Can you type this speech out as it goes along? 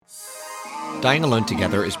Dying Alone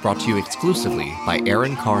Together is brought to you exclusively by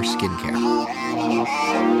Erin Carr Skincare.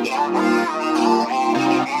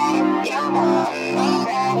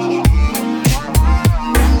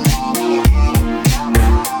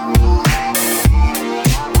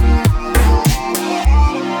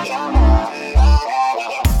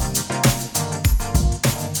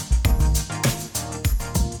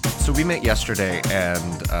 So we met yesterday,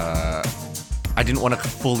 and I didn't want to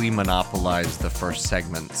fully monopolize the first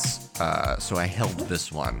segments, so I held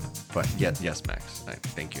this one. But yes, Max,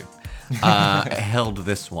 thank you. I held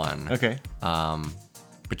this one. Okay.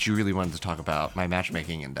 But you really wanted to talk about my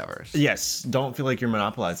matchmaking endeavors. Yes. Don't feel like you're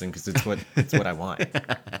monopolizing because it's what I want.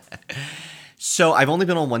 So I've only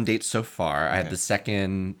been on one date so far. I had the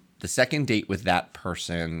second date with that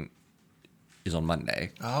person is on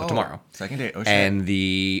Monday. Tomorrow. Second date. Oh, shit. And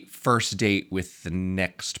the first date with the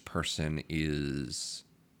next person is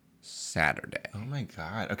Saturday. Oh my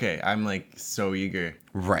God. Okay. I'm like so eager.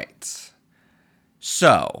 Right.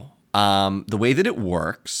 So, the way that it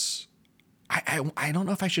works, I don't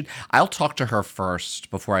know if I should. I'll talk to her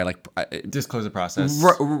first before I Disclose the process.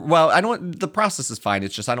 Well, I don't. The process is fine.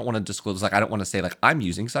 It's just I don't want to disclose. Like I don't want to say like I'm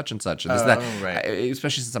using such and such. And this, that. Right.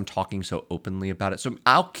 Especially since I'm talking so openly about it. So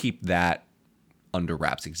I'll keep that under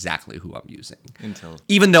wraps. Exactly who I'm using.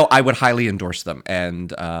 Even though I would highly endorse them,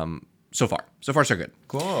 and so far so good.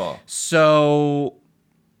 Cool. So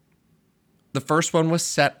the first one was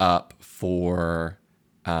set up for.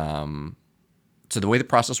 So the way the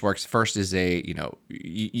process works, first is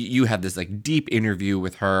you have this like deep interview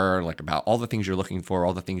with her, like about all the things you're looking for,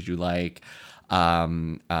 all the things you like,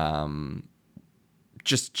 and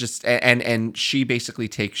she basically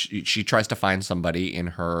she tries to find somebody in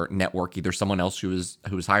her network, either someone else who has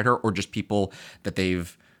hired her or just people that they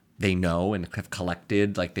know and have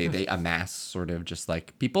collected, like they amass sort of just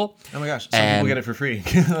like people. Oh my gosh, some people get it for free.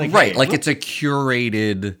 Like, right, like it's a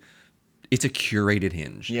curated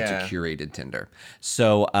Hinge. Yeah. It's a curated Tinder.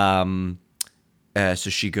 So so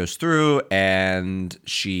she goes through and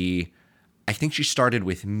I think she started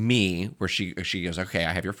with me where she goes, okay,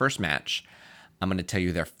 I have your first match. I'm going to tell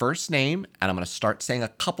you their first name and I'm going to start saying a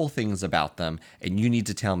couple things about them. And you need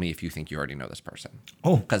to tell me if you think you already know this person.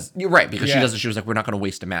 Oh, because you're right. Because yeah. she was like, we're not going to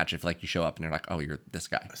waste a match if like you show up and you're like, oh, you're this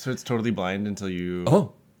guy. So it's totally blind until you.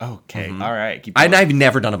 Oh. Okay. Mm-hmm. All right. Keep going. I've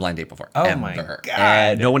never done a blind date before. Oh ever. my God.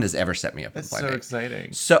 And no one has ever set me up with a blind date. date. That's so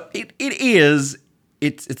exciting. So it is.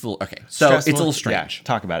 It's a little okay. So stressful? It's a little strange. Yeah,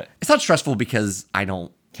 talk about it. It's not stressful because I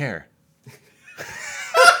don't care.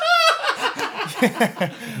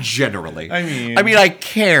 Generally, I mean, I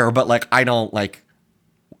care, but like I don't like.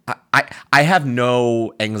 I have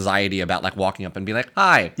no anxiety about like walking up and being like,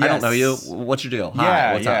 "Hi, yes. I don't know you. What's your deal?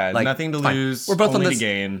 Hi, what's up?" Like, nothing to lose. We're both only on to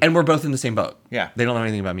gain, and we're both in the same boat. Yeah, they don't know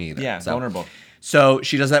anything about me either. Yeah, vulnerable. So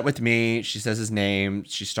she does that with me. She says his name.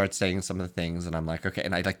 She starts saying some of the things, and I'm like, okay.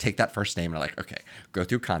 And I like take that first name, and I'm like, okay. Go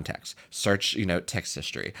through contacts, search, text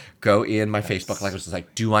history. Go in my Facebook, like, it's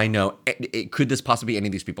like, do I know? Could this possibly be any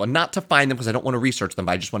of these people? And not to find them because I don't want to research them,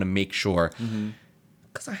 but I just want to make sure.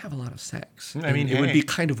 Because I have a lot of sex. I mean, it would be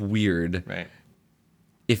kind of weird, right?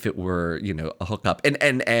 If it were, a hookup.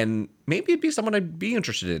 And maybe it'd be someone I'd be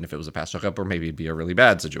interested in if it was a past hookup, or maybe it'd be a really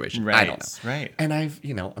bad situation. Right, I don't know. Right. And I'm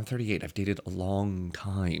 38. I've dated a long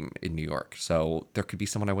time in New York. So there could be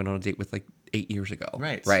someone I went on a date with like 8 years ago.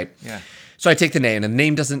 Right. Right. Yeah. So I take the name, and the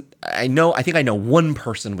name doesn't, I think I know one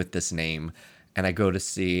person with this name. And I go to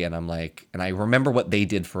see, and I'm like, and I remember what they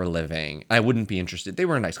did for a living. I wouldn't be interested. They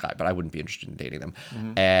were a nice guy, but I wouldn't be interested in dating them.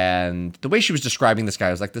 And the way she was describing this guy,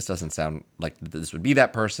 I was like, this doesn't sound like this would be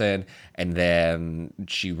that person. And then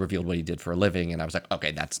she revealed what he did for a living, and I was like,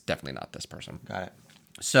 okay, that's definitely not this person. Got it.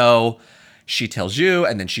 So she tells you,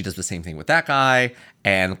 and then she does the same thing with that guy,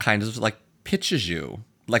 and kind of like pitches you.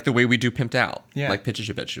 Like the way we do Pimped Out. Yeah. Like pitches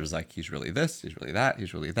you a bit. She was like, he's really this, he's really that,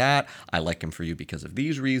 he's really that. I like him for you because of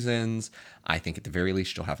these reasons. I think at the very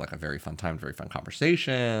least you'll have like a very fun time, very fun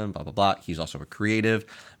conversation, blah, blah, blah. He's also a creative,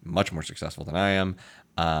 much more successful than I am.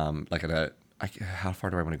 How far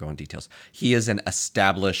do I want to go in details? He is an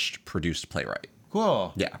established produced playwright.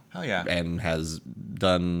 Cool. Yeah. Hell yeah. And has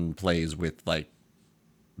done plays with like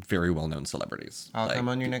very well-known celebrities. I'll come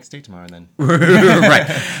on your next date tomorrow then.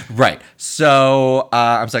 Right. So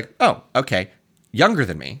I was like, oh, okay. Younger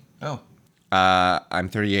than me. Oh. I'm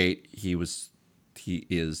 38. He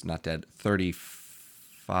is not dead.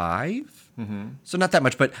 35. So not that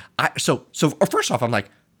much, but so first off, I'm like,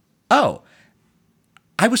 oh,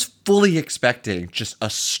 I was fully expecting just a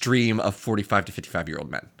stream of 45 to 55-year-old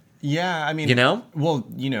men. Yeah, I mean, well,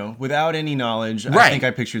 without any knowledge, right. I think I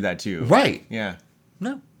pictured that too. Right. Yeah.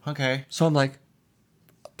 No. Okay. So I'm like,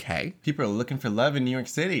 okay. People are looking for love in New York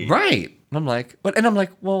City. Right. And I'm like, what? And I'm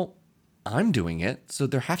like, well, I'm doing it, so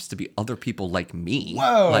there has to be other people like me.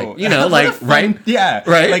 Whoa. Like, you know, What a like, fun- right? Yeah.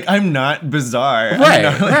 Right? Like, I'm not bizarre. I'm Right,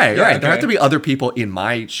 not, like- right, yeah, right. There have okay. to be other people in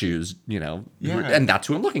my shoes, you know, Yeah. and that's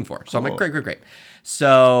who I'm looking for. So I'm like, Cool. great.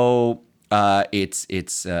 So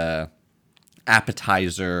it's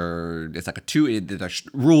appetizer. It's like there's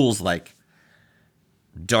rules like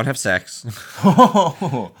don't have sex,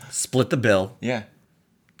 split the bill, Yeah.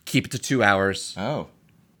 keep it to 2 hours, Oh.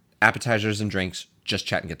 appetizers and drinks, just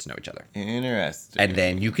chat and get to know each other. Interesting. And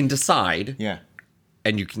then you can decide, Yeah.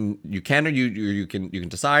 and you can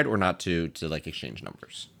decide or not to like exchange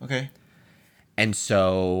numbers. Okay. And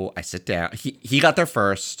so I sit down. He got there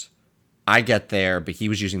first. I get there, but he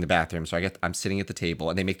was using the bathroom, so I'm sitting at the table,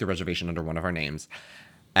 and they make the reservation under one of our names.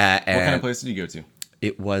 What kind of place did you go to?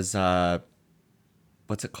 It was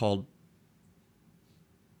what's it called?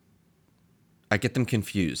 I get them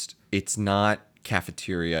confused. It's not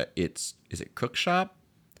cafeteria. Is it cook shop?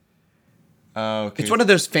 Oh, okay. It's one of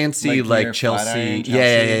those fancy like near Chelsea. Flatiron, Yeah.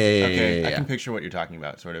 Okay, Yeah. I can picture what you're talking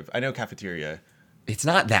about. Sort of. I know cafeteria. It's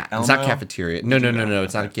not that. It's not Elmo? cafeteria. No.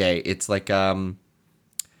 It's not gay. It's like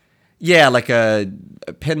yeah, like a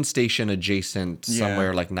Penn Station adjacent Yeah.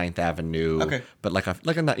 somewhere like 9th Avenue. Okay. But like a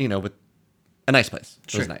you know, with a nice place.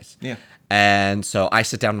 It was Sure. nice. Yeah. And so I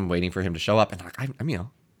sit down and waiting for him to show up, and I'm you know,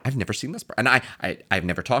 I've never seen this person, and I've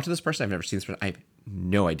never talked to this person. I've never seen this person. I have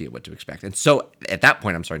no idea what to expect. And so at that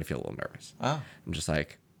point, I'm starting to feel a little nervous. Oh. I'm just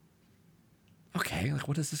like, okay, like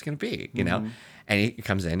what is this going to be? You know? And he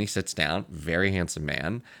comes in, he sits down, very handsome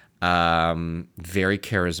man, very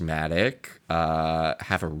charismatic,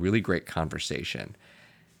 have a really great conversation.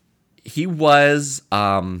 He was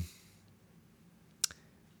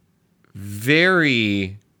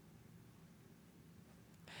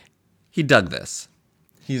he dug this.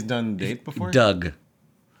 He's done date before? Dug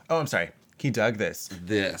Oh, I'm sorry. He dug this.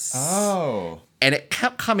 this. Oh. And it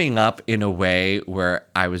kept coming up in a way where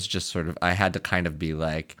I was just sort of, I had to kind of be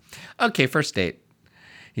like, okay, first date.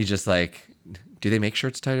 He's just like, do they make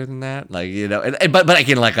shirts tighter than that? Like, you know, but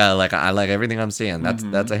again, I like everything I'm seeing.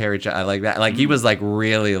 That's a hairy child. I like that. Like he was like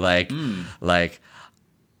really like, and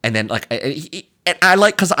then like, and I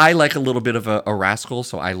like, cause I like a little bit of a rascal.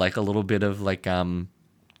 So I like a little bit of like,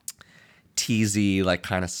 teasy, like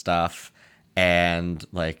kind of stuff. And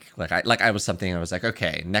I was something. I was like,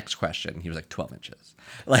 okay, next question. He was like 12 inches.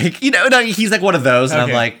 Like, you know, no, he's like one of those. And I'm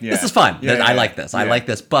Okay, like, this yeah. is fun. Yeah, I yeah, like this. I yeah. like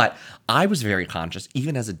this. But I was very conscious,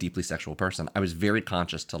 even as a deeply sexual person, I was very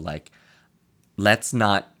conscious to like, let's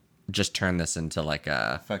not just turn this into like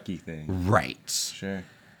a Fucky thing. right. Sure.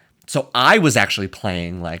 So I was actually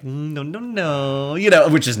playing like no, you know,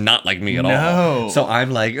 which is not like me at all. No. So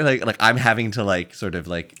I'm like I'm having to like sort of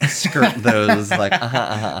like skirt those like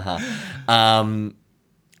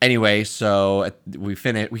Anyway, so we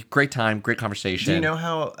finished. Great time, great conversation. Do you know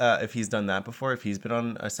how, if he's done that before, if he's been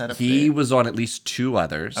on a setup He date? was on at least 2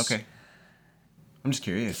 others. Okay. I'm just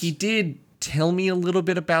curious. He did tell me a little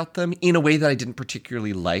bit about them in a way that I didn't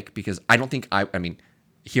particularly like because I don't think I mean,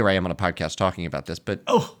 here I am on a podcast talking about this, but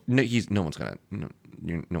Oh. no one's gonna know.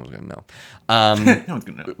 No one's gonna know. No one's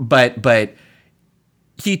gonna know. But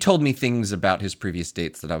he told me things about his previous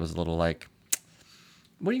dates that I was a little like,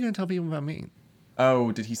 what are you gonna tell people about me?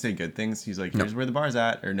 Oh, did he say good things? He's like, here's where the bar's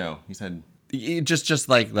at, or no? He said, Just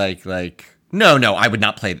like no, I would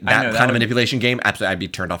not play that know, kind that of would- manipulation game. Absolutely, I'd be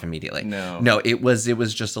turned off immediately. No. It was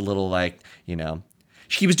just a little like, you know,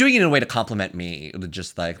 he was doing it in a way to compliment me,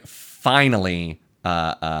 just like finally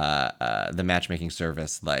the matchmaking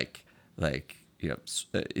service like you know,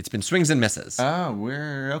 it's been swings and misses. oh,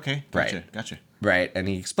 we're okay. Gotcha. Right. Gotcha. Right, and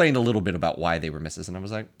he explained a little bit about why they were misses, and I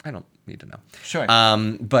was like, I don't need to know. Sure.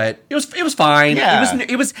 But it was fine. Yeah.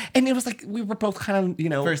 It was like we were both kind of, you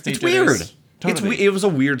know, First it's date weird. jitters. Totally. It was a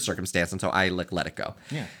weird circumstance, and so I like let it go.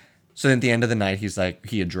 Yeah. So then at the end of the night, he's like,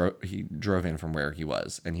 he drove in from where he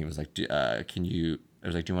was, and he was like, I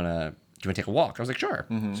was like, do you want to take a walk? I was like, sure.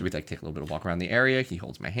 Mm-hmm. So we like take a little bit of walk around the area. He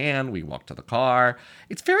holds my hand. We walk to the car.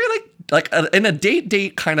 It's very in a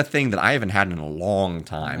date kind of thing that I haven't had in a long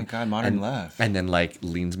time. Oh my God, modern love. And then like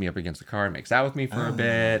leans me up against the car and makes out with me for a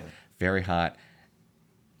bit. Very hot.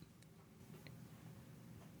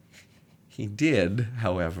 He did,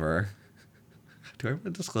 however. Do I want to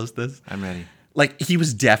disclose this? I'm ready. Like he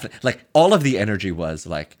was definitely like all of the energy was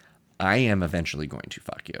like, I am eventually going to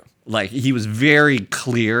fuck you. Like he was very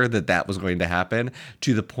clear that was going to happen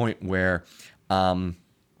to the point where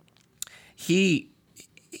he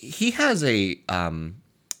has a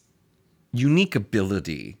unique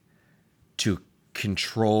ability to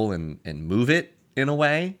control and move it in a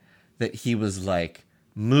way that he was like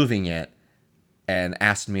moving it and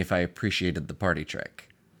asked me if I appreciated the party trick.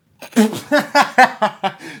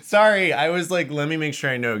 Sorry, I was like, let me make sure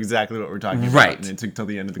I know exactly what we're talking about. Right. And it took till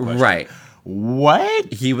the end of the question. Right.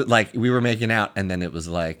 What? He would like, we were making out, and then it was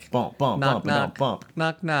like, Bump, bump, knock, bump, knock, bump.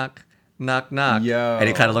 knock, knock, knock, knock. Yo. And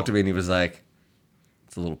he kind of looked at me and he was like,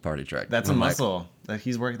 it's a little party trick. That's a And I'm like, muscle. That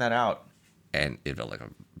he's worked that out. and it felt like a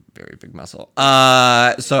very big muscle.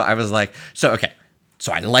 So I was like, okay.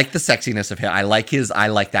 So I like the sexiness of him. I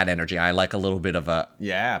like that energy. I like a little bit of a,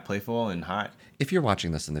 Yeah, playful and hot. if you're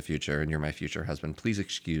watching this in the future and you're my future husband, please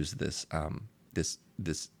excuse this, this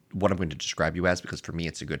what I'm going to describe you as, because for me,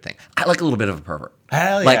 it's a good thing. I like a little bit of a pervert.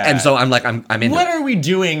 Hell Like, yeah. and so I'm like, I'm into What it. are we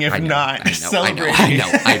doing if I know, not celebrating?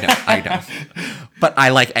 I know. But I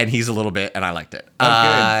like, and he's a little bit, and I liked it.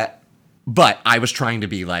 Good. But I was trying to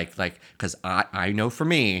be like, because I know for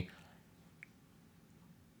me,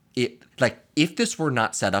 it like if this were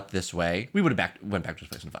not set up this way, we would have went back to his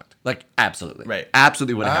place and fucked. Like absolutely, Right.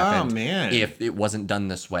 Absolutely would have Oh, happened. man. If it wasn't done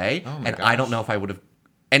this way, Oh, my and I don't gosh. know if I would have.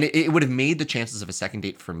 And it would have made the chances of a second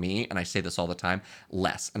date for me, and I say this all the time,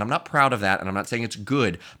 less. And I'm not proud of that, and I'm not saying it's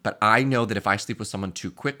good, but I know that if I sleep with someone too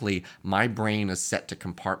quickly, my brain is set to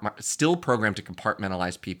still programmed to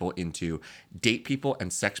compartmentalize people into date people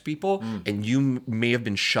and sex people, and you may have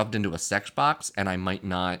been shoved into a sex box, and I might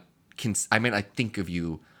not think of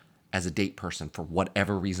you as a date person for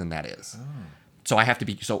whatever reason that is. So I have to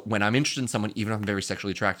be, so when I'm interested in someone, even if I'm very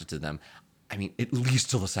sexually attracted to them, I mean, at least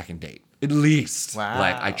till the second date. At least. Wow.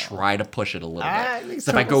 Like, I try to push it a little It bit. makes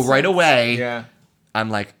So if I total go right sense. away, Yeah. I'm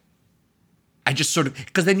like, I just sort of,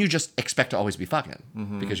 because then you just expect to always be fucking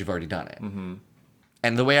because you've already done it.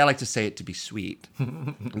 And the way I like to say it to be sweet,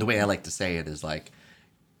 the way I like to say it is like,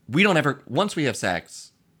 we don't ever, once we have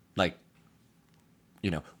sex, like,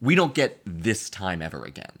 we don't get this time ever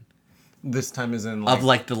again. This time is in like, Of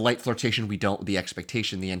like the light flirtation, the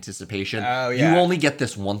expectation, the anticipation. Oh, yeah. You only get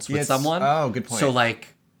this once with Yes. someone. Oh, good point. So like,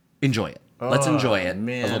 enjoy it. Let's Oh, enjoy it a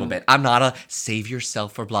man. little bit. I'm not a save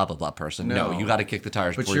yourself for blah blah blah person. No, No. you got to kick the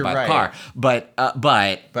tires But before you you're buy the right. car. But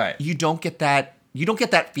But- you don't get that. You don't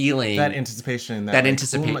get that feeling. that anticipation. That That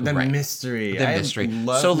anticipation, the right. mystery. The I mystery.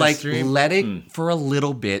 love So like, mystery. let it for a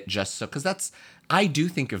little bit, just so, because that's. I do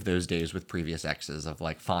think of those days with previous exes of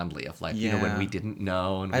like fondly of like when Yeah. we didn't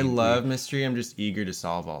know and I we, love mystery. I'm just eager to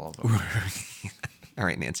solve all of them. All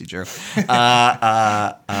right, Nancy Drew.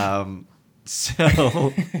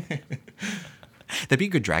 So that'd be a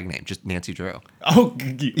good drag name, just Nancy Drew. Oh,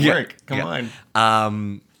 work. Come Yeah.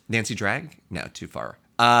 on. Nancy Drag? No, too far.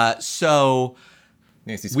 So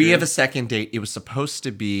Nancy we Screw. have a second date. It was supposed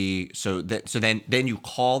to be then you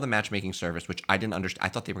call the matchmaking service, which I didn't understand. I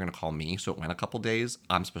thought they were going to call me, so it went a couple days.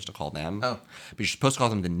 I'm supposed to call them. Oh. But you're supposed to call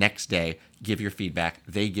them the next day, give your feedback.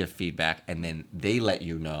 They give feedback, and then they let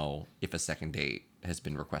you know if a second date has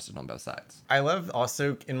been requested on both sides. I love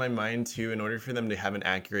also in my mind too, in order for them to have an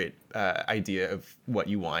accurate idea of what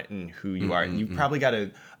you want and who you are, you probably got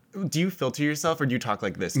to. Do you filter yourself or do you talk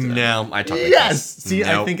like this? To them? No, I talk like Yes. this. See,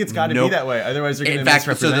 I Nope. think it's got to Nope. be that way. Otherwise, they're going In to fact, so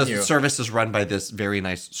misrepresent the you. service is run by this very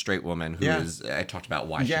nice straight woman who Yeah. is. I talked about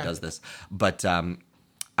why Yeah. she does this, but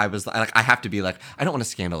I was like, I have to be like, I don't want to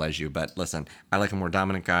scandalize you, but listen, I like a more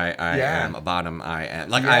dominant guy. I Yeah. am a bottom. I am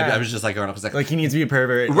like Yeah. I was just like going up. I was Like he needs to be a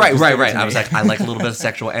pervert. Right. Just give it to I me. was like, I like a little bit of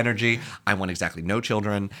sexual energy. I want exactly no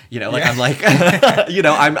children. Like Yeah. I'm like,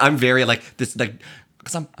 I'm very like this, like,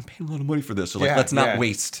 because I'm paying a lot of money for this. So like, Yeah, let's not yeah.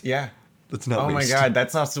 waste. Yeah. Let's not Oh my waste. god,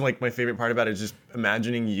 that's also like my favorite part about it. Is just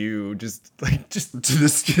imagining you, just To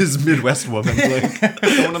this Midwest woman, like,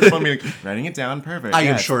 someone on the phone, be like writing it down. Perfect. I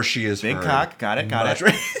am yes. sure she is Big heard cock. Got it. Got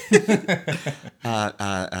much-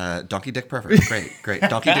 it. Donkey dick perfect. Great.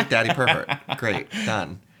 Donkey dick daddy pervert. Great.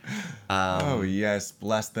 Done. Oh yes,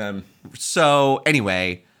 bless them. So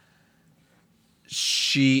anyway,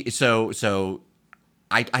 so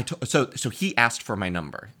he asked for my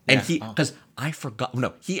number, and Yeah. because I forgot.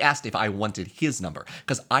 No, he asked if I wanted his number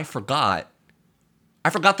because I forgot.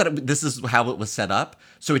 That this is how it was set up,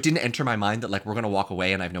 so it didn't enter my mind that like we're gonna walk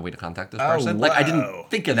away and I have no way to contact this person. Like I whoa. didn't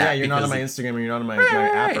think of that. Yeah, you're not on my because- Instagram or you're not on my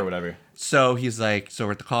app right. or whatever. So he's like, so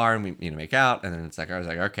we're at the car and we make out, and then it's like I was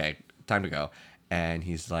like, okay, time to go, and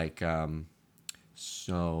he's like,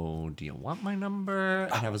 so do you want my number?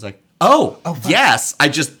 And I was like, oh yes, I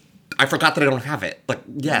forgot that I don't have it. Like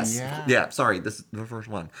yes, Yeah. sorry, this is the first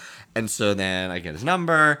one, and so then I get his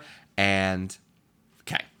number, and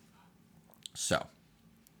okay, so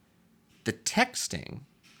the texting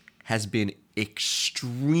has been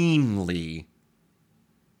extremely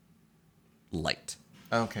light.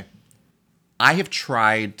 Okay. I have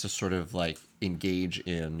tried to sort of like engage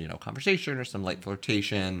in, conversation or some light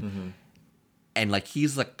flirtation. And like,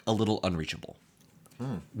 he's like a little unreachable.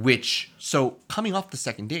 Which, so coming off the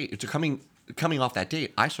second date, coming off that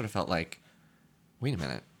date, I sort of felt like, wait a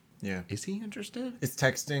minute, Yeah. is he interested? It's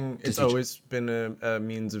texting. It's he always been a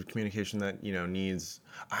means of communication that, needs.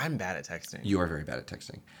 I'm bad at texting. You are very bad at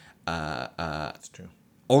texting. That's true.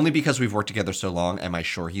 Only because we've worked together so long, am I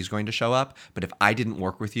sure he's going to show up? But if I didn't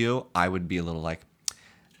work with you, I would be a little like,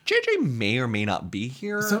 JJ may or may not be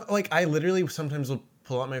here. So, like, I literally sometimes will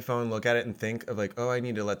pull out my phone, look at it, and think of like, oh, I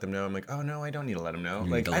need to let them know. I'm like, oh no, I don't need to let them know. You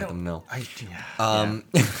like, need to let them know. Yeah.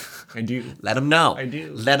 I do. Let him know. I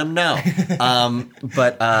do. Let him know.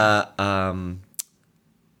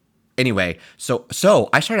 Anyway, so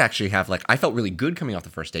I started to actually have like, I felt really good coming off the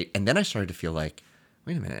first date, and then I started to feel like,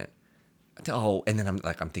 wait a minute. Oh, and then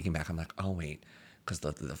I'm thinking back. I'm like, oh wait, because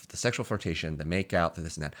the sexual flirtation, the makeout, the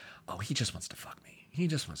this and that. Oh, he just wants to fuck me. He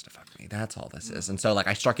just wants to fuck me. That's all this is. And so like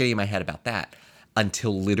I start getting in my head about that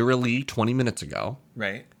until literally 20 minutes ago,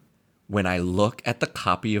 Right. when I look at the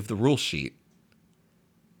copy of the rule sheet.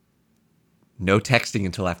 No texting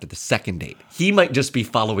until after the second date. He might just be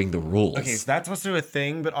following the rules. Okay, so that's also a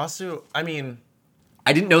thing, but also, I mean,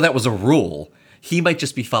 I didn't know that was a rule. He might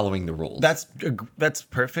just be following the rules. that's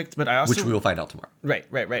perfect. But I also, which we will find out tomorrow. Right.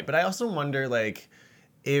 But I also wonder, like,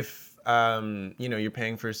 if you're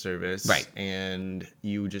paying for a service, Right, and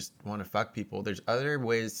you just want to fuck people. There's other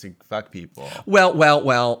ways to fuck people.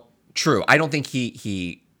 Well. True. I don't think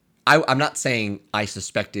I'm not saying I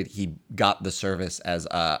suspected he got the service as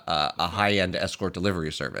a high-end escort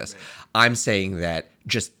delivery service. Right. I'm saying that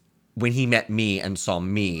just when he met me and saw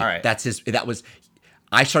me, right.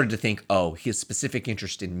 I started to think, oh, his specific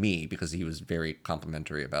interest in me, because he was very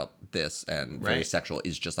complimentary about this and very sexual,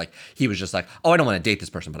 is just like, he was just like, oh, I don't want to date this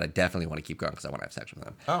person, but I definitely want to keep going because I want to have sex with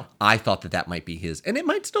them. Oh. I thought that might be his, and it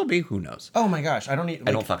might still be, who knows? Oh my gosh, I don't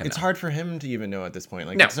fucking It's know. Hard for him to even know at this point.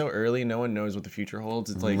 Like, no. It's so early, no one knows what the future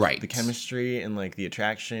holds. It's like the chemistry and like the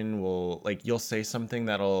attraction will, like, you'll say something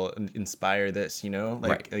that'll inspire this,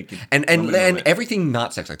 like, and everything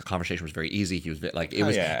not sex, like the conversation was very easy. He was like, it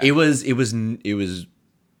was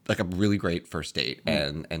like a really great first date,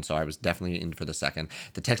 and so I was definitely in for the second.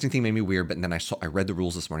 The texting thing made me weird, but then I read the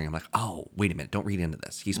rules this morning. I'm like, oh, wait a minute, don't read into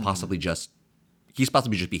this. He's possibly just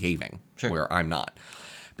behaving where I'm not.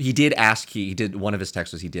 But he did ask. He did, one of his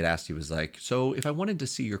texts was, he did ask. He was like, so if I wanted to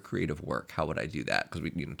see your creative work, how would I do that? Because we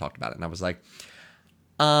talked about it, and I was like,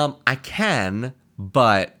 I can,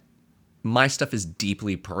 but my stuff is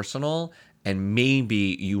deeply personal. And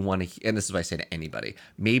maybe you want to, and this is what I say to anybody,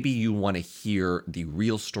 maybe you want to hear the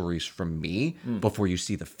real stories from me before you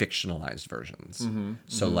see the fictionalized versions.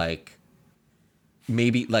 So like,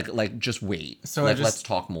 maybe like just wait. So let's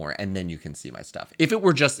talk more, and then you can see my stuff. If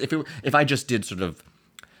I just did sort of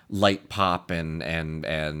light pop and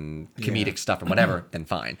comedic stuff or whatever, then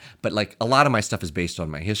fine. But like, a lot of my stuff is based on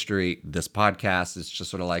my history. This podcast is just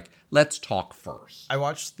sort of like, let's talk first. I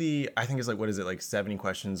watched I think it's like, what is it, like 70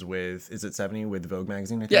 questions is it 70 with Vogue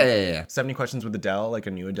magazine, I think? Yeah. 70 questions with Adele, like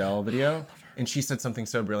a new Adele video. And she said something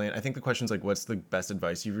so brilliant. I think the question's like, what's the best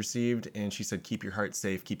advice you've received? And she said, keep your heart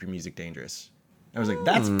safe, keep your music dangerous. I was like,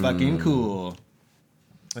 that's fucking cool.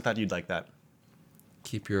 I thought you'd like that.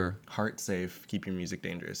 Keep your heart safe, keep your music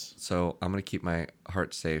dangerous. So I'm going to keep my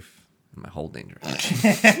heart safe and my whole dangerous.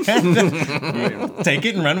 Take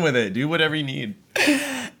it and run with it. Do whatever you need.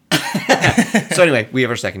 So anyway, we have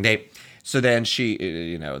our second date. So then she,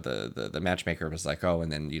 the matchmaker was like, oh,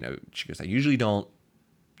 and then, she goes, I usually don't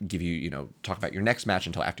give you, talk about your next match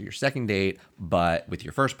until after your second date, but with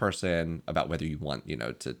your first person about whether you want, she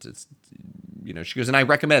goes, and I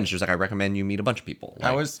recommend you meet a bunch of people.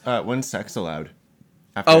 How is, when's sex allowed?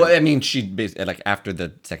 I mean, she basically, like, after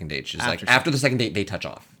the second date, she's like, after the second date, they touch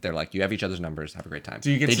off. They're like, you have each other's numbers, have a great time.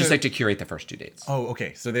 They just like to curate the first 2 dates. Oh,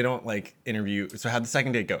 okay. So they don't like interview. So how'd the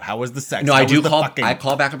second date go? How was the sex? No, I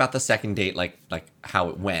call back about the second date, like how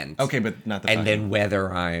it went. Okay, but not the fucking. And then whether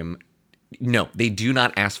no, they do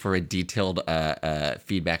not ask for a detailed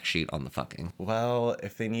feedback sheet on the fucking. Well,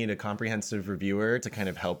 if they need a comprehensive reviewer to kind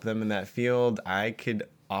of help them in that field, I could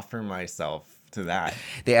offer myself to that.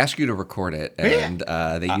 They ask you to record it, and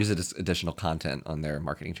they use it as additional content on their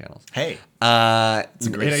marketing channels. Hey, it's a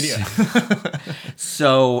great idea.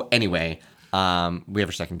 So anyway, we have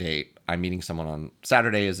our second date. I'm meeting someone on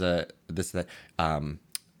Saturday. The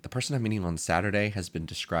person I'm meeting on Saturday has been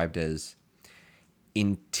described as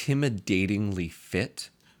intimidatingly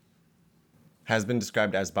fit. Has been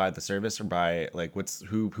described as by the service or by like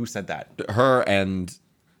who said that? Her and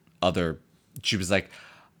other. She was like.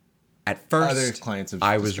 At first, other clients have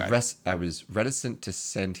I was reticent to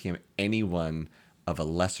send him anyone of a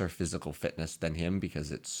lesser physical fitness than him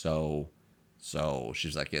because it's so.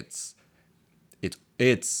 She's like, it's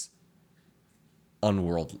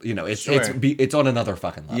unworldly. You know, Sure. it's on another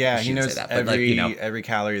fucking level. Yeah, I he shouldn't knows say that, but like, you know, every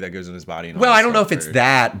calorie that goes in his body. And all well, that I don't know if stuff, it's or-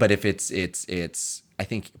 that, but if it's I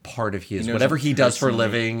think part of his knows whatever him he does for a personally.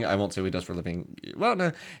 living. I won't say what he does for a living. Well,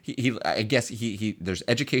 no, he I guess he there's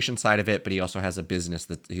education side of it, but he also has a business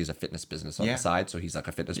that he's a fitness business on Yeah. the side, so he's like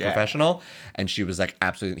a fitness Yeah. professional. And she was like,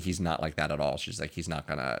 absolutely, he's not like that at all. She's like, he's not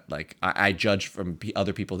gonna like. I judge from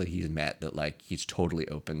other people that he's met that like he's totally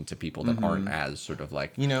open to people that aren't as sort of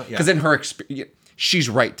like, You know, yeah. because in her experience. She's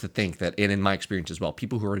right to think that, and in my experience as well,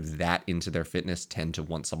 people who are that into their fitness tend to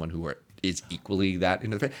want someone who is equally that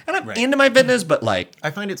into their fitness. And I'm Right. into my fitness, but like,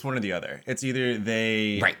 I find it's one or the other. It's either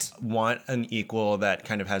they Right. want an equal that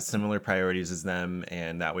kind of has similar priorities as them,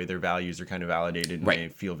 and that way their values are kind of validated, and Right. they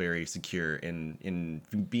feel very secure in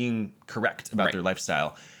being correct about Right. their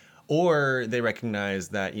lifestyle. Or they recognize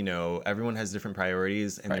that, you know, everyone has different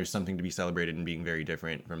priorities, and there's something to be celebrated in being very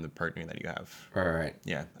different from the partner that you have. all right.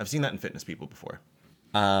 Yeah, I've seen that in fitness people before.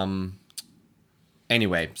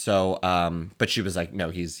 Anyway, so but she was like, no,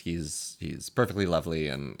 he's perfectly lovely,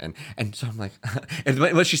 and so I'm like, and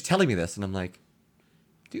when she's telling me this, and I'm like,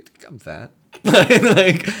 do you think I'm fat?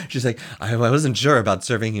 Like, she's like, I wasn't sure about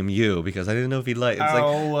serving him you because I didn't know if he'd like. It's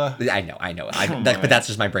like, I know, but that's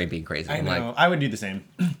just my brain being crazy. I I'm know. like, I would do the same.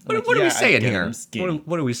 what are we saying here?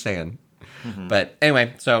 What are we saying? But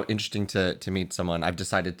anyway, so interesting to meet someone. I've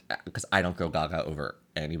decided, because I don't go gaga over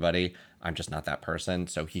anybody. I'm just not that person.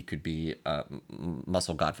 So he could be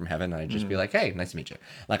muscle god from heaven, and I'd just be like, hey, nice to meet you.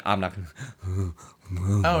 Like, I'm not gonna.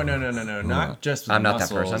 Oh, no. Not just with I'm not muscles.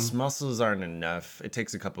 that person. Muscles aren't enough. It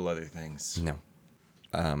takes a couple other things. No.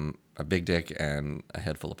 A big dick and a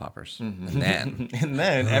head full of poppers. And then And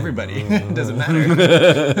then everybody. Doesn't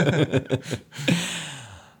matter.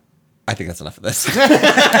 I think that's enough of this.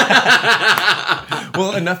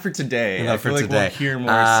 Well, enough for today. Enough I feel for like today. we'll hear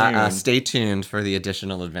more soon. Stay tuned for the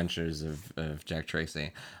additional adventures of Jack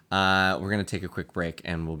Tracy. We're going to take a quick break,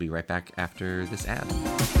 and we'll be right back after this ad.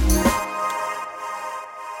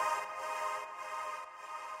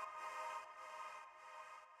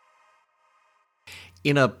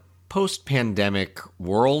 In a post-pandemic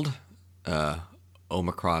world,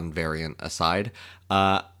 Omicron variant aside,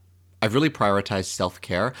 I've really prioritized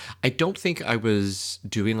self-care. I don't think I was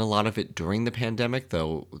doing a lot of it during the pandemic,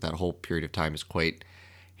 though that whole period of time is quite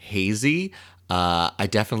hazy. I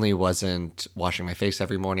definitely wasn't washing my face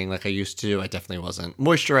every morning like I used to. I definitely wasn't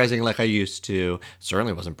moisturizing like I used to.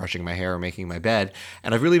 Certainly wasn't brushing my hair or making my bed.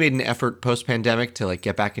 And I've really made an effort post-pandemic to like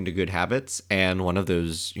get back into good habits. And one of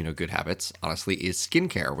those, good habits, honestly, is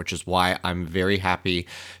skincare, which is why I'm very happy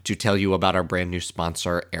to tell you about our brand new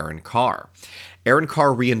sponsor, Erin Carr. Erin Carr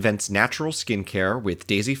reinvents natural skincare with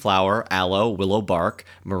daisy flower, aloe, willow bark,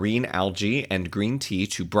 marine algae, and green tea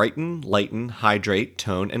to brighten, lighten, hydrate,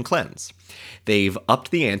 tone, and cleanse. They've upped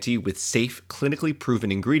the ante with safe, clinically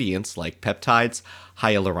proven ingredients like peptides,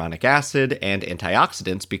 hyaluronic acid, and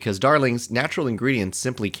antioxidants because, darlings, natural ingredients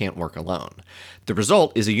simply can't work alone. The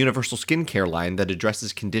result is a universal skincare line that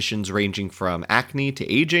addresses conditions ranging from acne to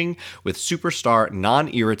aging with superstar,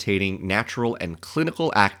 non-irritating, natural, and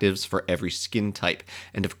clinical actives for every skin type.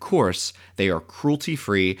 And of course, they are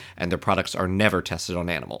cruelty-free and their products are never tested on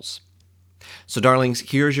animals. So, darlings,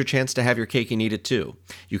 here's your chance to have your cake and eat it too.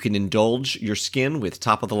 You can indulge your skin with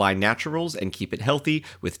top-of-the-line naturals and keep it healthy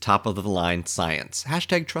with top-of-the-line science.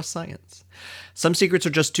 #TrustScience. Some secrets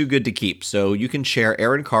are just too good to keep, so you can share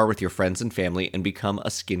Erin Carr with your friends and family and become a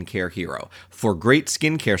skincare hero. For great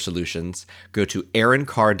skincare solutions, go to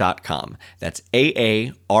erincarr.com. That's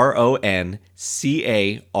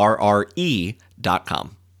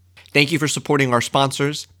AARONCARRE.com. Thank you for supporting our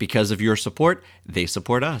sponsors. Because of your support, they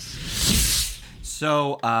support us.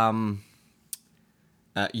 So,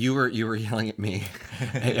 you were yelling at me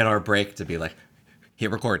in our break to be like, hit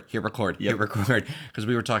record, because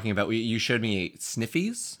we were talking about, you showed me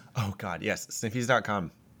Sniffies. Oh, God, yes.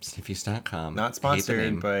 Sniffies.com. Sniffies.com. Not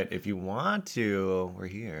sponsored, but if you want to, we're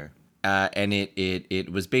here. And it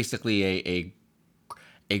was basically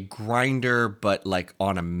a grinder, but like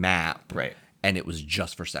on a map. Right. And it was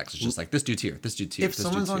just for sex. It's just like, this dude's here, this dude's here, If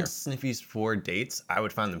someone's on Sniffies for dates, I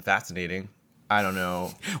would find them fascinating. I don't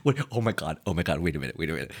know. What? Oh my god! Wait a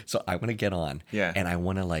minute. So I want to get on. Yeah. And I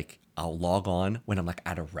want to I'll log on when I'm like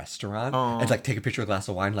at a restaurant and like take a picture of a glass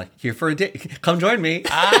of wine, like, here for a date. Come join me.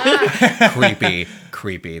 Creepy.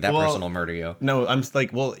 That person will murder you. No, I'm just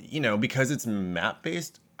like, well, because it's map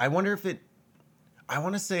based, I wonder if I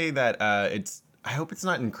want to say that I hope it's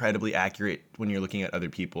not incredibly accurate when you're looking at other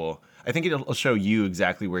people. I think it'll show you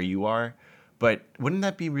exactly where you are. But wouldn't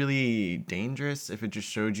that be really dangerous if it just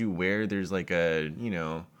showed you where there's like a,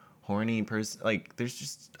 horny person? Like, there's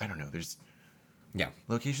just, I don't know. Yeah.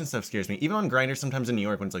 Location stuff scares me. Even on Grindr, sometimes in New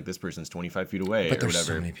York, when it's like this person's 25 feet away But or there's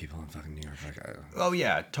whatever. so many people in fucking New York. Like, Oh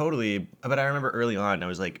yeah, totally. But I remember early on, I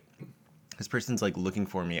was like, this person's like looking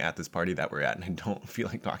for me at this party that we're at, and I don't feel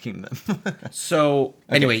like talking to them. So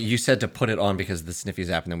anyway, you said to put it on because of the Sniffies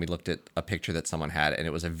app, and then we looked at a picture that someone had, and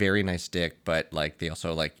it was a very nice dick, but like they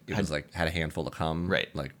also like it was like had a handful of cum,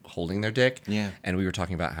 Right. like holding their dick. Yeah. And we were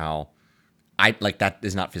talking about how I like that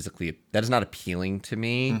is not appealing to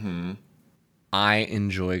me. Mm-hmm. I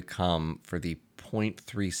enjoy cum for the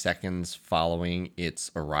 0.3 seconds following its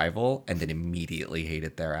arrival and then immediately hate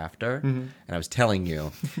it thereafter. And I was telling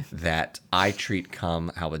you that I treat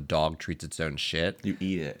cum how a dog treats its own shit. You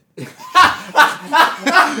eat it.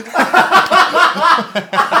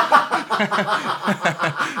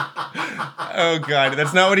 Oh god,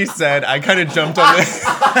 that's not what he said. I kind of jumped on this.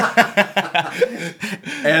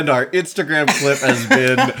 And our Instagram clip has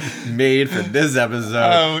been made for this episode.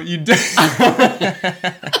 Oh, you did.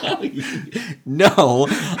 No,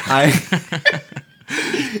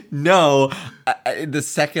 no.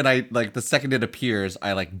 The second it appears,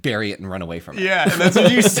 I like bury it and run away from it. Yeah, and that's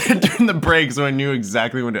what you said during the break, so I knew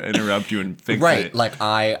exactly when to interrupt you and fix Right. it. Like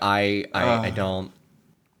I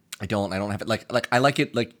don't have it like I like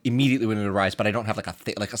it like immediately when it arrives, but I don't have like a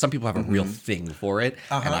thing. Like some people have a real thing for it,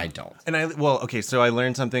 and I don't. And okay, so I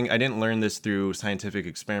learned something. I didn't learn this through scientific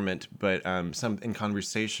experiment, but some in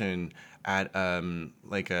conversation at I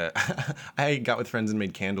got with friends and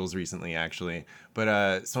made candles recently, actually.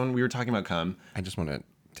 But we were talking about cum. I just want to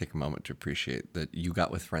take a moment to appreciate that you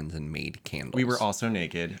got with friends and made candles. We were also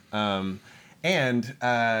naked. And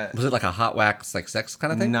was it like a hot wax like sex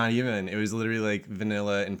kind of thing? not even. It was literally like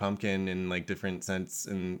vanilla and pumpkin and like different scents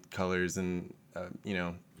and colors and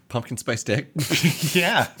Pumpkin spice dick.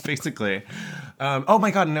 yeah, basically. Oh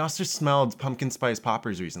my god! And I also smelled pumpkin spice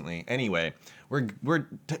poppers recently. Anyway, we're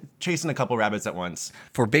chasing a couple rabbits at once.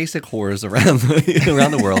 For basic whores around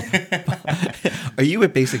the world. Are you a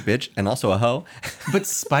basic bitch and also a hoe? But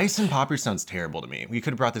spice and poppers sounds terrible to me. We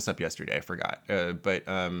could have brought this up yesterday. I forgot. But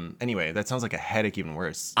anyway, that sounds like a headache even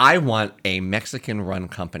worse. I want a Mexican-run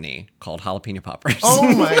company called Jalapeno Poppers.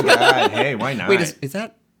 Oh my god! Hey, why not? Wait, is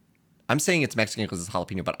that? I'm saying it's Mexican because it's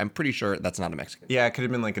jalapeno, but I'm pretty sure that's not a Mexican. Yeah, it could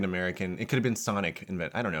have been like an American. It could have been Sonic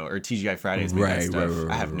invent. I don't know, or TGI Fridays made that stuff.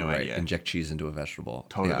 I have no idea. Inject cheese into a vegetable.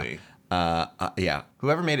 Totally. Yeah.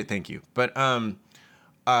 Whoever made it, thank you. But no,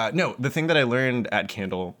 the thing that I learned at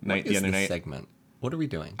Candle Night the What is other this night. segment? What are we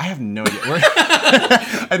doing? I have no idea.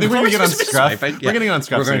 I think we're gonna get on Scruff. We're gonna get on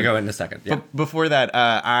Scruff. We're gonna soon. go in a second. Yeah. But before that,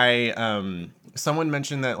 someone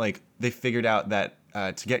mentioned that like they figured out that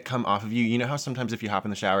to get cum off of you, you know how sometimes if you hop in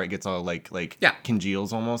the shower, it gets all like Yeah.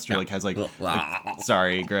 congeals almost, or Yeah. like has like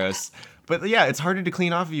sorry, gross. But yeah, it's harder to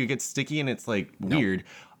clean off of you. It gets sticky and it's like weird.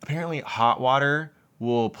 Apparently, hot water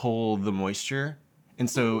will pull the moisture. And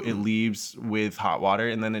so it leaves with hot water,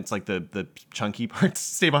 and then it's like the chunky parts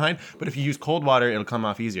stay behind. But if you use cold water, it'll come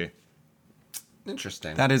off easier.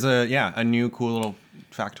 Interesting. That is a new cool little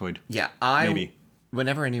factoid. Yeah, Maybe.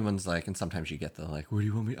 Whenever anyone's like, and sometimes you get the like, where do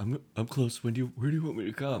you want me? I'm close. Where do you want me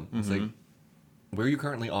to come? It's like, where you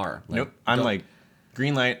currently are. Like, Nope. I'm don't- like,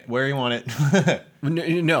 green light, where you want it.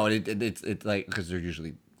 no. It's like because they're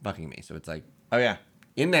usually fucking me, so it's like Oh yeah.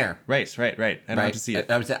 in there. Right. I don't have to see it.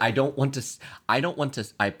 I would say I don't want to.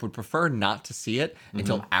 I would prefer not to see it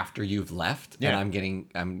until after you've left, Yeah. and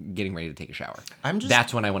I'm getting ready to take a shower. I'm just-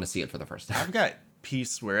 That's when I want to see it for the first time. I've got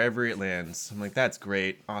peace wherever it lands. I'm like, that's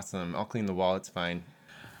great. Awesome. I'll clean the wall. It's fine.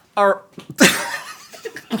 Our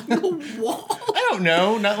I don't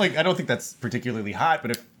know. Not like, I don't think that's particularly hot,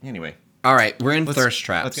 but anyway. All right, we're in thirst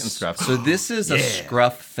traps. let's get in scruff. So this is a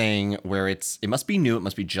scruff thing where it must be new. It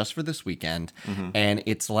must be just for this weekend, and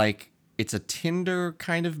it's like it's a Tinder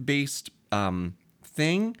kind of based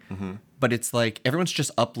thing, but it's like everyone's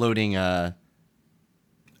just uploading a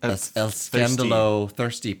Scandalo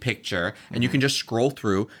thirsty picture, and you can just scroll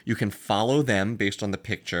through. You can follow them based on the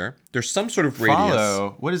picture. There's some sort of radius.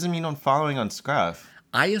 Follow. What does it mean on following on Scruff?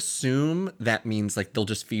 I assume that means like they'll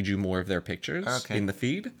just feed you more of their pictures in the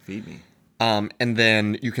feed. Feed me. And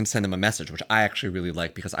then you can send them a message, which I actually really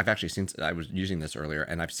like because I've actually seen, I was using this earlier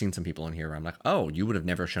and I've seen some people in here where I'm like, oh, you would have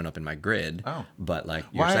never shown up in my grid. Oh. But like,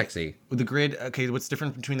 you're Why- sexy. The grid, okay, what's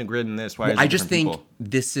different between the grid and this? Why is I it just different think people?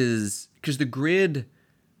 this is, because the grid,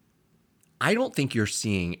 I don't think you're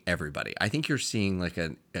seeing everybody. I think you're seeing like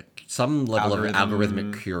some level of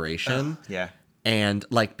algorithmic curation. Yeah. And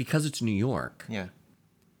like, because it's New York, Yeah.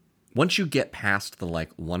 once you get past the like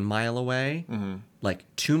 1 mile away, like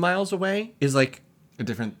 2 miles away is like, A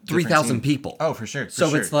different 3,000 scene. people. Oh, for sure.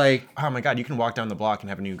 So it's like, oh my God, you can walk down the block and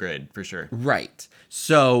have a new grid for sure. right.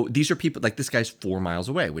 So these are people, like this guy's 4 miles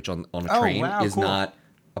away, which on a train wow, is cool. not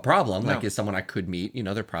a problem. No. Like, is someone I could meet.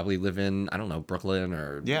 They probably live in, I don't know, Brooklyn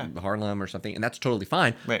or Harlem or something, and that's totally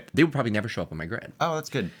fine. Right. They would probably never show up on my grid. Oh, that's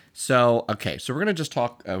good. So, okay, so we're going to just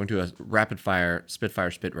talk, we're going to do a rapid fire,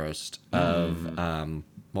 spitfire, spit roast of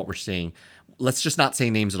what we're seeing. Let's just not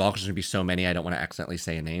say names at all because there's going to be so many. I don't want to accidentally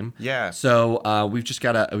say a name. Yeah. So we've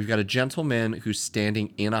got a gentleman who's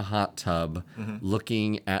standing in a hot tub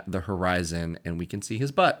looking at the horizon, and we can see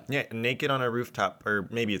his butt. Yeah, naked on a rooftop, or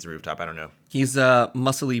maybe it's a rooftop. I don't know. He's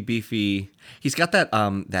muscly, beefy. He's got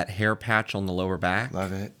that hair patch on the lower back.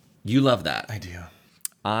 Love it. You love that. I do.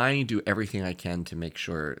 I do everything I can to make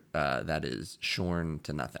sure that is shorn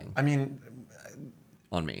to nothing I mean,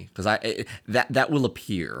 on me, because that will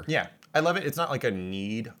appear. yeah, I love it. It's not like a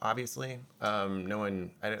need, obviously. No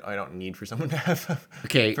one, I don't need for someone to have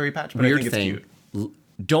a furry patch, but I think it's cute.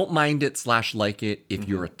 Don't mind it / like it if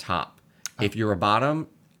you're a top. If you're a bottom,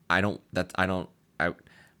 I want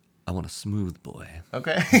a smooth boy.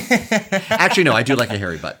 Okay. Actually, no, I do like a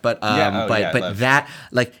hairy butt, but love. that,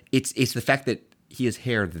 like, it's the fact that he has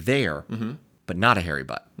hair there, but not a hairy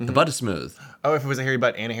butt. The butt is smooth. Oh, if it was a hairy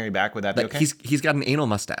butt and a hairy back, would that be Like, okay? he's got an anal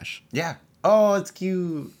mustache, Yeah. Oh, it's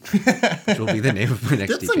cute. which will be the name of my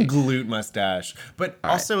next That's a DP. glute mustache. But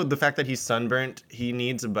also the fact that he's sunburnt, he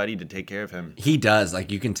needs a buddy to take care of him. He does.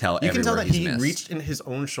 Like, you can tell. You can tell that he's he missed. reached in his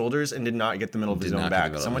own shoulders and did not get the middle of his own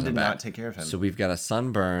back. Someone did not take care of him. So we've got a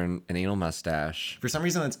sunburn, an anal mustache. For some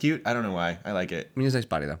reason, that's cute. I don't know why. I like it. I mean, he has a nice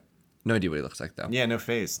body though. No idea what he looks like though. Yeah, no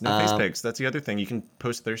face. No face pics. That's the other thing. You can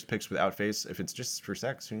post thirst pics without face. If it's just for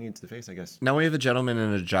sex, who needs the face, I guess? Now we have a gentleman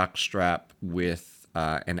in a jock strap with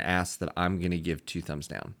an ass that I'm gonna give 2 thumbs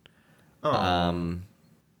down. Oh.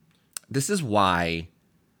 This is why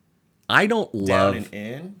I don't Down love. and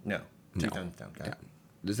in? No. 2 thumbs down. Got it.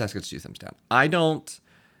 This ass gets 2 thumbs down. I don't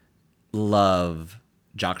love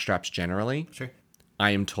jock straps generally. Sure.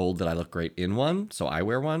 I am told that I look great in one, so I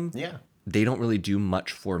wear one. Yeah. They don't really do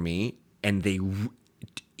much for me, and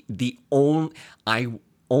I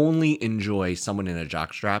only enjoy someone in a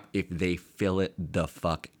jockstrap if they fill it the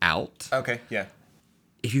fuck out. Okay, yeah.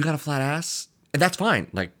 If you got a flat ass, that's fine.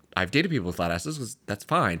 Like, I've dated people with flat asses, 'cause that's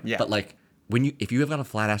fine. Yeah. But like, if you have got a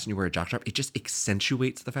flat ass and you wear a jockstrap, it just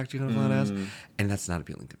accentuates the fact you got a flat ass, and that's not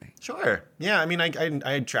appealing to me. Sure. Yeah, I mean,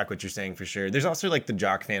 I track what you're saying for sure. There's also like the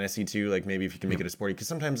jock fantasy too, like maybe if you can make it a sporty, because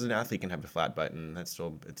sometimes an athlete can have a flat butt, and that's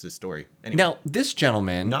still, it's a story. Anyway. Now, this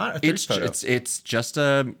gentleman, Not a thirst photo. It's just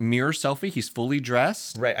a mirror selfie. He's fully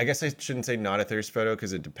dressed. Right, I guess I shouldn't say not a thirst photo,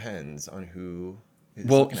 because it depends on who is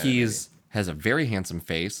Well, looking at it, has a very handsome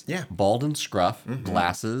face. Yeah. Bald and scruff,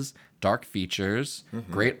 glasses, dark features,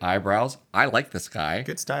 great eyebrows. I like this guy.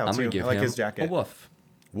 Good style, I'm gonna too. give I like him his jacket. a woof.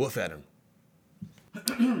 Woof at him.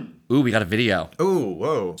 Ooh, we got a video. Ooh,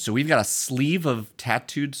 whoa. So we've got a sleeve of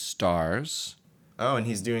tattooed stars. Oh, and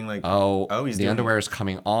he's doing like... He's the underwear is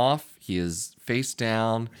coming off. He is face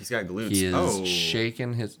down. He's got glutes. He is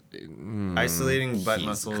shaking his... Isolating butt he's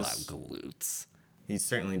muscles. got glutes. He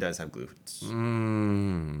certainly does have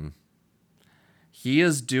glutes. He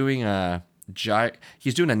is doing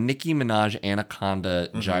he's doing a Nicki Minaj anaconda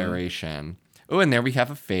gyration. Oh, and there we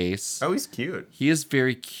have a face. Oh, he's cute. He is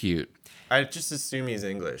very cute. I just assume he's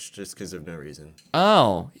English, just because of no reason.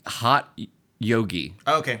 Oh, hot yogi.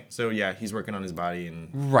 Oh, okay, so yeah, he's working on his body and...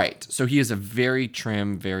 Right. So he has a very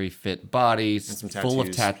trim, very fit body, some full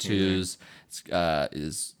of tattoos.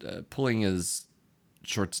 is pulling his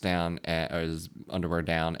shorts down or his underwear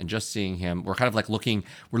down, and just seeing him, we're kind of like looking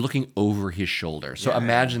over his shoulder. So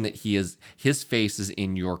imagine that his face is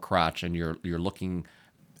in your crotch, and you're looking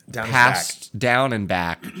down down and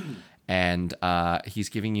back, and he's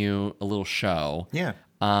giving you a little show. Yeah.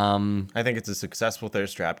 I think it's a successful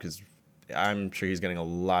thirst trap, because I'm sure he's getting a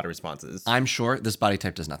lot of responses. I'm sure this body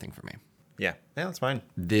type does nothing for me. Yeah, that's fine.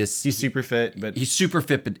 He's super fit, but it's too for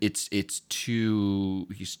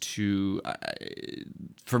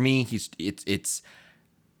me. It's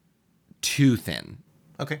too thin.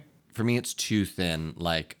 Okay. For me, it's too thin.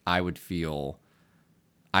 Like, I would feel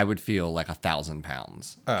like 1,000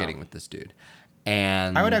 pounds getting with this dude.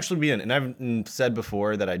 And I would actually be in, and I've said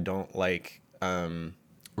before that I don't like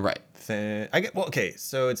right. thin. Okay,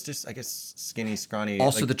 so it's just, I guess, skinny, scrawny.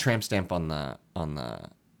 Also, like, the tramp stamp on the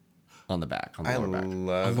back, on the lower back.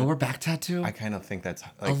 love A lower back tattoo. I kind of think that's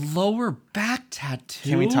A like. lower back tattoo.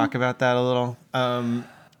 Can we talk about that a little?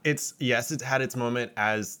 It's had its moment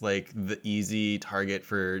as like the easy target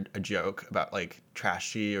for a joke about like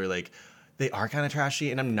trashy, or like they are kind of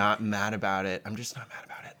trashy, and I'm not mad about it. I'm just not mad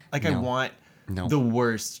about it. Like, No. I want No. The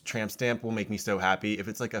worst tramp stamp will make me so happy. If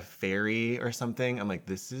it's like a fairy or something, I'm like,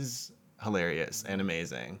 this is hilarious and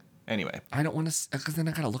amazing. Anyway, I don't want to, because then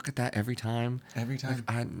I gotta look at that every time. every time,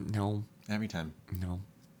 No, every time. no.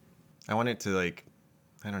 I want it to like,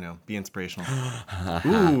 I don't know, be inspirational.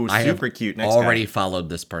 Ooh, I have super cute. Next already guy. followed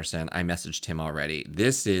this person. I messaged him already.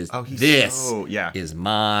 This is yeah. is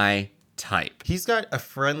my type. He's got a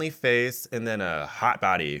friendly face and then a hot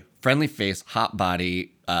body. Friendly face, hot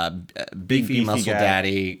body, beefy muscle guy.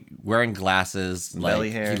 daddy, wearing glasses. Belly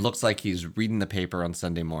Like hair. he looks like he's reading the paper on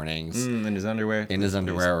Sunday mornings In his underwear. in his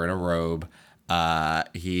underwear or in a robe.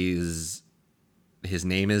 His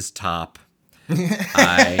name is Top.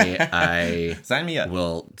 I Sign me up.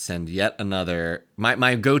 will send yet another.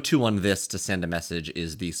 My go-to on this to send a message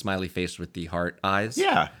is the smiley face with the heart eyes.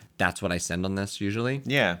 Yeah. That's what I send on this usually.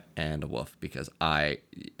 Yeah. And a wolf, because I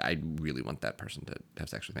really want that person to have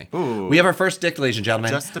sex with me. Ooh. We have our first dick, ladies and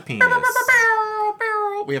gentlemen. Just a penis.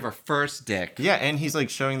 We have our first dick. Yeah, and he's like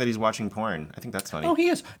showing that he's watching porn. I think that's funny. Oh, he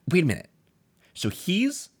is. Wait a minute. So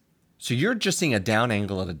you're just seeing a down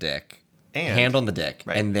angle of a dick, And- hand on the dick,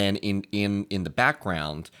 right. and then in the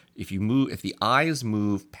background, if the eyes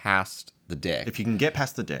move past the dick, If you can get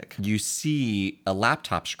past the dick. you see a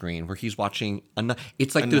laptop screen where he's watching another.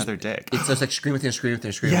 It's like Another dick. It's just like screen within a screen within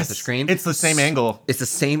a screen Yes, within a screen. it's the same angle. It's the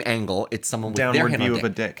same angle. It's someone with their Downward hand view on of a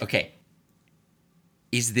dick. Okay.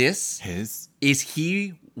 Is this His? is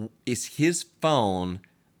his phone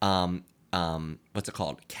what's it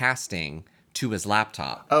called, casting to his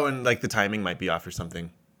laptop? Oh, and like the timing might be off or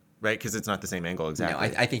something, right? Because it's not the same angle No,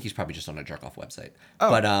 exactly. I think he's probably just on a jerk off website. Oh.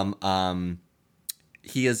 But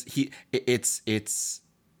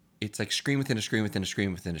it's like screen within a screen within a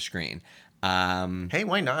screen within a screen. Hey,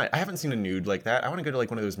 why not? I haven't seen a nude like that. I want to go to like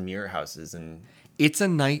one of those mirror houses and It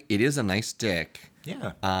is a nice dick.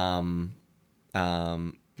 yeah, Um,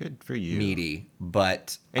 good for you. meaty,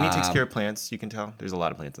 but And he takes care of plants. You can tell. There's a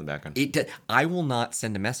lot of plants in the background. I will not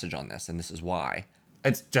send a message on this, and this is why.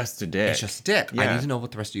 It's just a dick. It's just a dick. I Yeah. need to know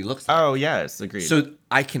what the rest of you looks like. Oh yes, agreed. So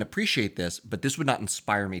I can appreciate this, but this would not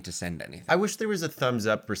inspire me to send anything. I wish there was a thumbs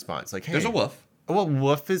up response. Like, hey, There's a woof. Well,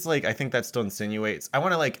 woof is like, I think that still insinuates. I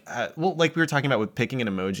want to like, like we were talking about with picking an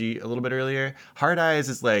emoji a little bit earlier. Hard eyes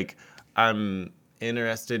is like, I'm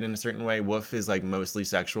interested in a certain way. Woof is like mostly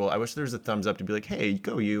sexual. I wish there was a thumbs up to be like, hey,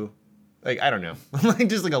 go you. Like, I don't know. Like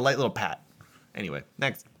just like a light little pat. Anyway,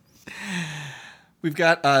 next. We've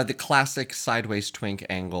got the classic sideways twink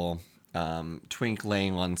angle. Twink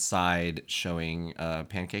laying on side showing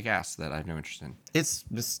pancake ass that I have no interest in. It's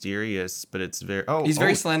mysterious, but it's very. He's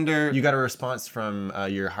very slender. You got a response from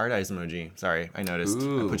your hard eyes emoji. Sorry, I noticed.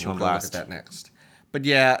 Ooh, I put you we'll on go look blast. at that next. But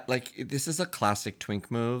yeah, like this is a classic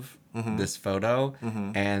twink move. Mm-hmm. This photo,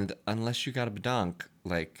 and unless you got a badunk,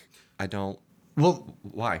 like I don't. Well,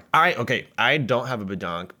 Why? I don't have a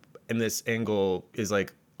badonk, and this angle is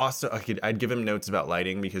like also I'd give him notes about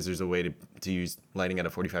lighting because there's a way to use lighting at a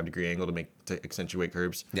 45-degree angle to accentuate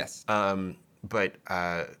curves. Yes. But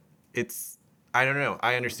it's I don't know.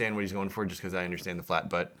 I understand what he's going for just because I understand the flat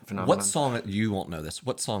butt phenomenon. What song? You won't know this.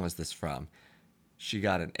 What song is this from? She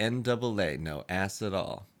got an NAA, no ass at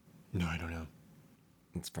all. No, I don't know.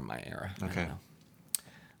 It's from my era. I Okay. don't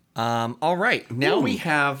know. All right. Now we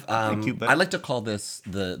have. Thank you, bud. I like to call this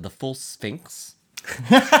the full Sphinx.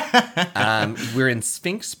 We're in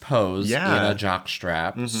Sphinx pose Yeah. in a jock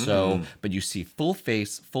strap. So, but you see full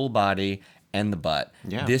face, full body, and the butt.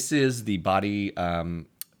 Yeah. This is the body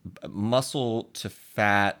muscle to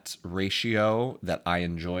fat ratio that I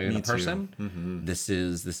enjoy in a too. person. This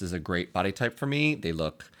is a great body type for me. They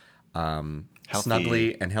look Healthy.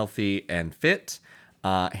 snuggly and healthy and fit.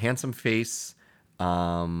 Handsome face.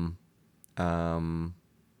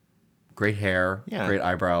 Great hair. Yeah. Great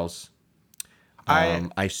eyebrows. I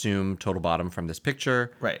assume total bottom from this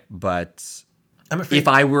picture. Right. But I'm afraid. if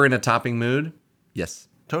I were in a topping mood, yes.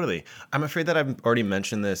 Totally. I'm afraid that I've already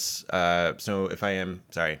mentioned this. So if I am,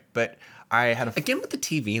 sorry. But I had a. Again with the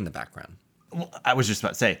TV in the background. Well, I was just about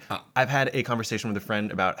to say, I've had a conversation with a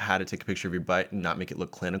friend about how to take a picture of your butt and not make it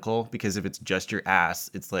look clinical. Because if it's just your ass,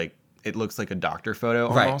 it's like, it looks like a doctor photo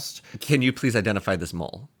almost. Right. Can you please identify this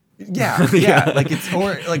mole? Yeah. Yeah. Like it's,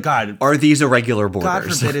 or like, God. Are these irregular borders?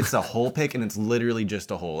 God forbid it's a hole pick and it's literally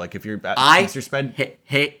just a hole. Like if you're at I Pixar Sped.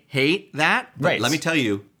 hate that. But Right. let me tell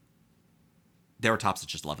you, there are tops that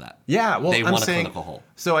just love that. Yeah, well, They I'm want a saying, clinical hole.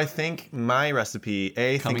 So I think my recipe,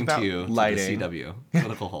 think Coming about to you, lighting. to the CW.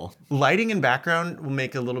 Clinical hole. Lighting and background will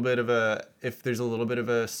make a little bit of a, if there's a little bit of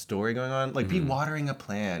a story going on, like Mm-hmm. be watering a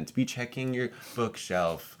plant, be checking your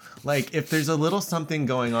bookshelf. Like if there's a little something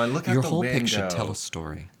going on, look out Your the whole window. pic should tell a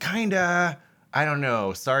story. Kinda, I don't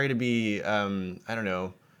know. Sorry to be, I don't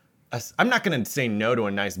know, I'm not gonna say no to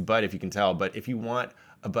a nice butt if you can tell, but if you want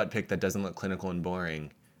a butt pic that doesn't look clinical and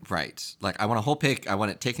boring. Right. Like I want a whole pic. I want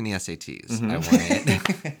it taking the SATs.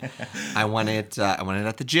 Mm-hmm. I want it. I want it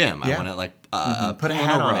at the gym. Yeah. I want it like Put a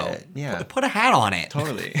hat on it. Yeah. Put a hat on it.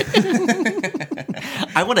 Totally.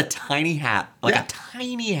 I want a tiny hat, like a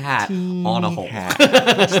tiny hat on a hole,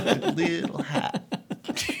 Just a little hat.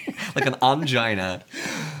 like an angina,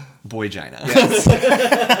 boygina. Yes.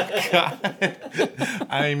 God.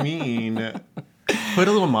 I mean, put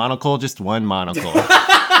a little monocle, just one monocle.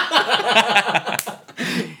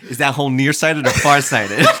 Is that hole nearsighted or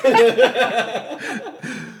farsighted?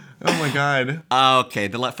 Oh my God. Okay,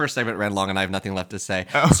 the first segment ran long and I have nothing left to say.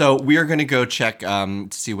 Oh. So we are going to go check to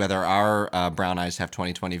see whether our brown eyes have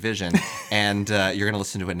 20/20 vision. And you're going to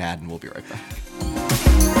listen to an ad and we'll be right back.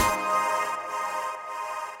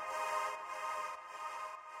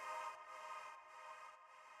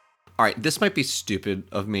 All right, this might be stupid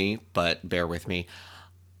of me, but bear with me.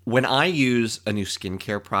 When I use a new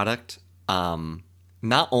skincare product,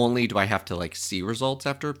 not only do I have to like see results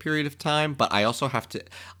after a period of time, but I also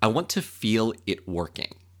I want to feel it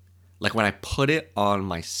working. Like when I put it on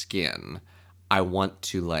my skin, I want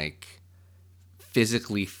to like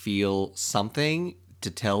physically feel something to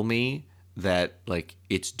tell me that like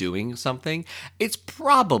it's doing something. It's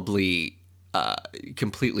probably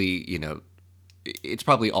completely, it's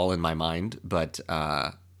probably all in my mind, but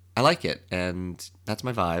I like it, and that's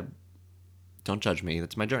my vibe. Don't judge me.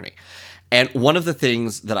 That's my journey. And one of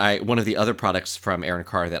the other products from Erin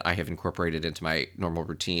Carr that I have incorporated into my normal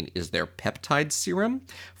routine is their peptide serum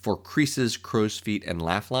for creases, crow's feet, and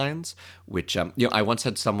laugh lines, which, I once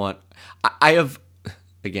had someone, I have,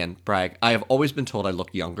 again, brag, I have always been told I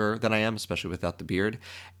look younger than I am, especially without the beard.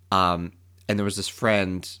 And there was this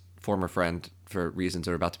former friend, for reasons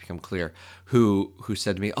that are about to become clear, who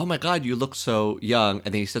said to me, "Oh my God, you look so young."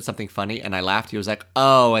 And then he said something funny and I laughed. He was like,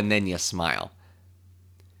 "Oh, and then you smile."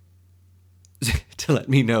 To let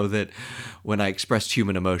me know that when I expressed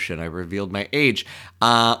human emotion, I revealed my age.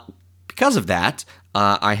 Because of that,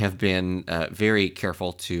 I have been very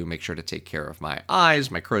careful to make sure to take care of my eyes,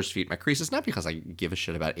 my crow's feet, my creases. Not because I give a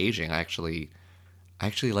shit about aging. I actually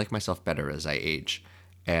like myself better as I age.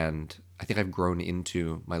 And I think I've grown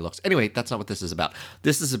into my looks. Anyway, that's not what this is about.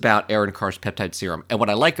 This is about Erin Carr's peptide serum. And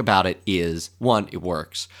what I like about it is, one, it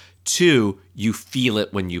works. Two, you feel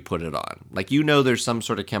it when you put it on. Like, there's some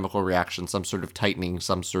sort of chemical reaction, some sort of tightening,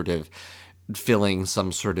 some sort of filling,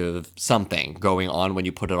 some sort of something going on when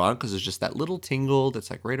you put it on, because there's just that little tingle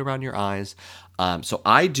that's like right around your eyes. So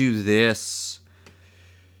I do this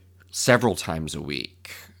several times a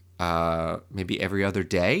week, maybe every other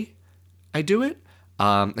day I do it.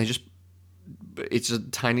 It's a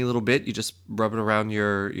tiny little bit. You just rub it around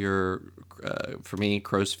your for me,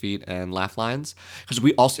 crow's feet and laugh lines. Because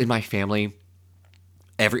we also, in my family,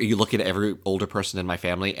 you look at every older person in my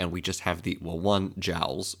family and we just have one,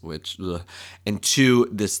 jowls, and two,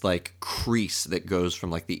 this like crease that goes from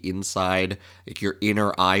like the inside, like your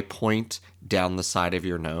inner eye point down the side of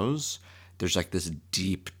your nose. There's like this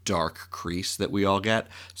deep, dark crease that we all get.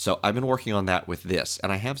 So I've been working on that with this,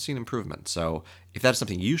 and I have seen improvement. So if that's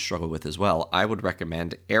something you struggle with as well, I would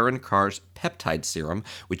recommend Erin Carr's Peptide Serum,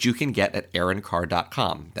 which you can get at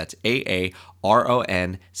erincarr.com. That's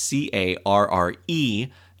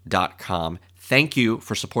AARONCARRE.com. Thank you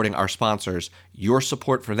for supporting our sponsors. Your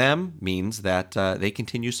support for them means that they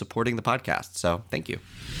continue supporting the podcast. So thank you.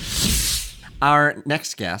 Our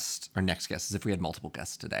next guest, as if we had multiple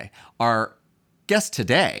guests today, our guest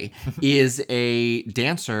today is a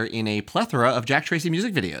dancer in a plethora of Jack Tracy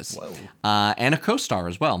music videos. Whoa. And a co-star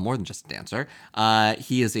as well, more than just a dancer.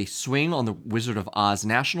 He is a swing on the Wizard of Oz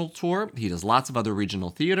national tour. He does lots of other regional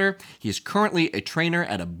theater. He is currently a trainer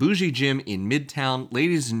at a bougie gym in Midtown.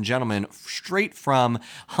 Ladies and gentlemen, straight from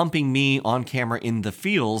humping me on camera in the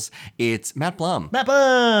fields, it's Matt Blum. Matt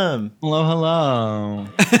Blum! Hello.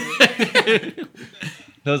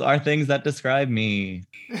 Those are things that describe me.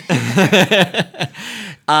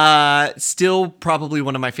 Still probably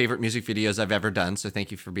one of my favorite music videos I've ever done, so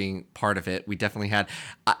thank you for being part of it. We definitely had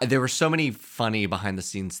there were so many funny behind the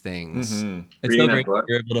scenes things. Mm-hmm. It's so great that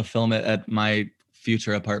you're able to film it at my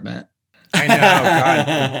future apartment. I know,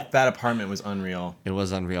 God, that apartment was unreal. It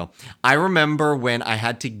was unreal. I remember when I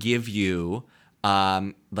had to give you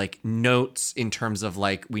like notes in terms of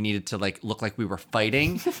like we needed to like look like we were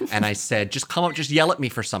fighting, and I said just yell at me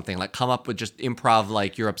for something, like come up with just improv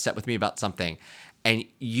like you're upset with me about something, and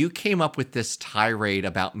you came up with this tirade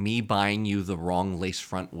about me buying you the wrong lace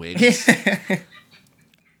front wigs.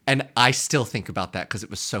 And I still think about that because it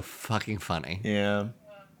was so fucking funny. Yeah.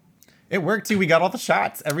 It worked too. We got all the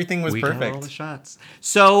shots. Everything was We perfect. got all the shots.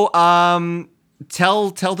 So,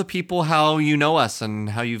 tell the people how you know us and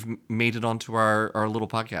how you've made it onto our little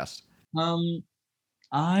podcast.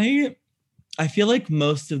 I feel like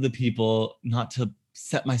most of the people, not to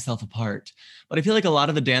set myself apart, but I feel like a lot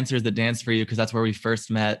of the dancers that dance for you, because that's where we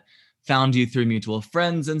first met, found you through mutual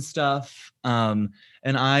friends and stuff. And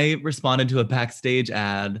I responded to a backstage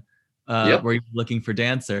ad where you were looking for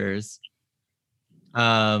dancers.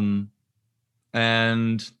 And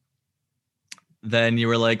then you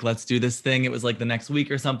were like, let's do this thing. It was like the next week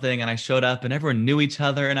or something. And I showed up and everyone knew each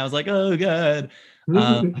other. And I was like, oh, good.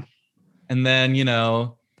 And then,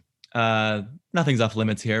 nothing's off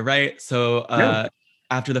limits here, right? So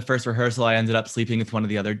after the first rehearsal, I ended up sleeping with one of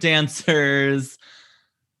the other dancers.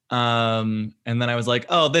 And then I was like,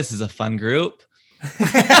 oh, this is a fun group.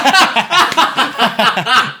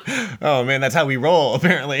 Oh man, that's how we roll,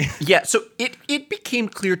 apparently. Yeah, so it became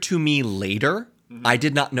clear to me later. I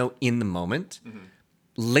did not know in the moment.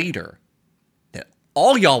 Later that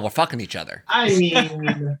all y'all were fucking each other. I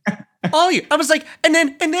mean, All you. I was like, and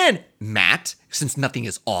then Matt, since nothing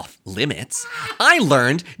is off limits, I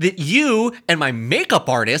learned that you and my makeup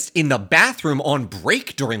artist in the bathroom on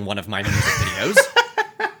break during one of my music videos.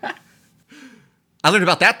 I learned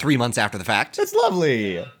about that 3 months after the fact. It's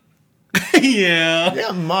lovely. Yeah.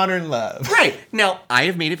 Yeah, modern love. Right. Now, I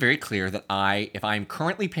have made it very clear that if I'm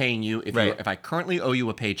currently paying you, if Right. if I currently owe you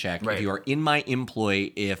a paycheck, Right. if you are in my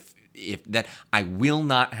employ, if that I will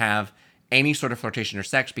not have any sort of flirtation or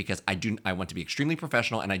sex, because I want to be extremely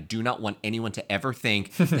professional, and I do not want anyone to ever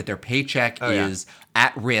think that their paycheck yeah. is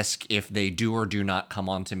at risk if they do or do not come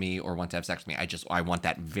on to me or want to have sex with me. I want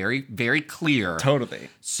that very, very clear. Totally.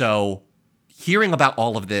 So hearing about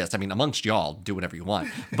all of this, I mean, amongst y'all, do whatever you want.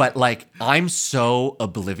 But like, I'm so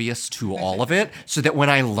oblivious to all of it, so that when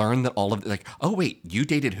I learn that all of it, like, oh wait, you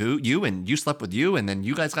dated who? You, and you slept with you, and then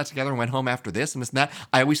you guys got together and went home after this and this and that.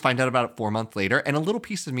 I always find out about it 4 months later, and a little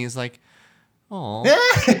piece of me is like, oh,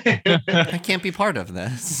 I can't be part of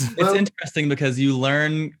this. It's interesting because you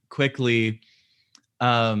learn quickly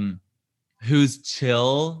who's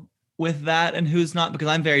chill with that and who's not, because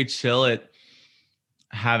I'm very chill at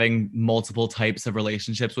having multiple types of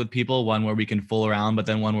relationships with people, one where we can fool around, but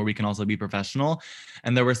then one where we can also be professional.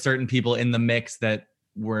 And there were certain people in the mix that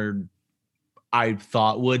I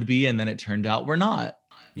thought would be, and then it turned out we're not.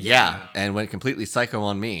 Yeah, and went completely psycho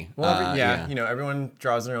on me. Well, everyone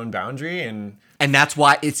draws their own boundary, and that's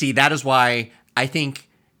why, that is why I think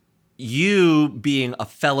you being a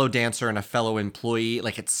fellow dancer and a fellow employee,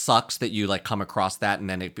 like, it sucks that you like come across that and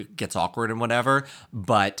then it gets awkward and whatever.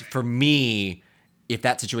 But for me, if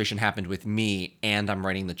that situation happened with me and I'm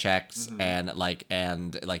writing the checks and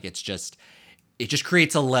it just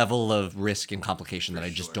creates a level of risk and complication that I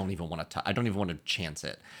just don't even want to. I don't even want to chance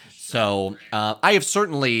it. So I have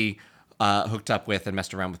certainly hooked up with and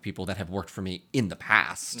messed around with people that have worked for me in the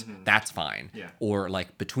past. That's fine. Yeah. Or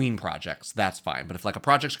like between projects, that's fine. But if like a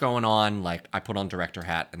project's going on, like I put on director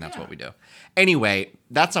hat and that's what we do. Anyway,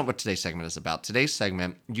 that's not what today's segment is about. Today's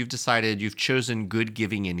segment, you've chosen good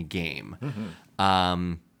giving in game.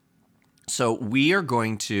 So we are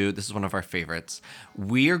going to, this is one of our favorites,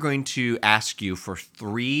 we are going to ask you for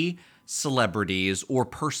 3 celebrities or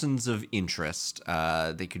persons of interest.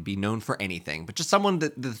 They could be known for anything, but just someone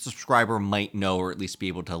that the subscriber might know or at least be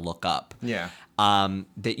able to look up. yeah.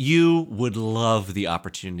 That you would love the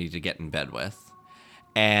opportunity to get in bed with.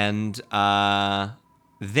 And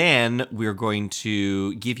then we're going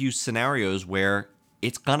to give you scenarios where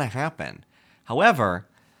it's going to happen. However,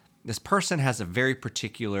 this person has a very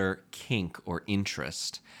particular kink or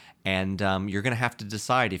interest, and you're going to have to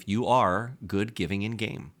decide if you are good giving in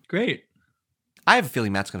game. Great. I have a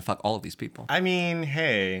feeling Matt's going to fuck all of these people. I mean,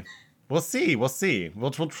 hey, we'll see.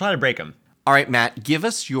 We'll try to break them. All right, Matt, give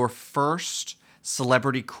us your first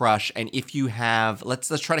celebrity crush, and if you have, let's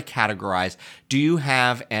try to categorize. Do you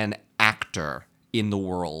have an actor in the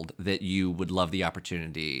world that you would love the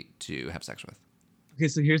opportunity to have sex with? Okay,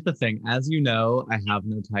 so here's the thing. As you know, I have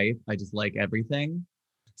no type. I just like everything.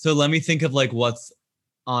 So let me think of like what's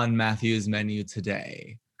on Matthew's menu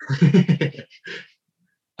today.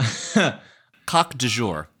 Coq de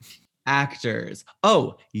jour. Actors.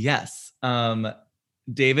 Oh, yes.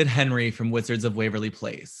 David Henry from Wizards of Waverly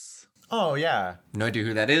Place. Oh yeah. No idea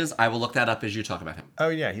who that is. I will look that up as you talk about him. Oh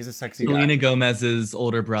yeah. He's a sexy guy. Selena Gomez's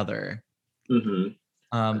older brother. mhm.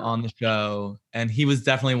 On the show. And he was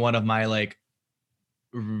definitely one of my like,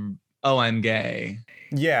 oh, I'm gay.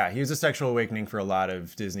 Yeah, he was a sexual awakening for a lot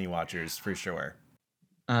of Disney watchers, for sure.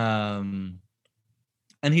 And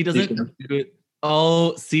he doesn't do it.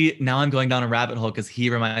 Oh, see, now I'm going down a rabbit hole because he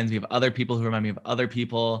reminds me of other people who remind me of other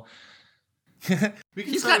people.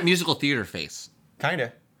 He's got musical theater face.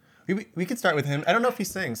 Kinda. We could start with him. I don't know if he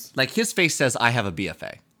sings. Like his face says, "I have a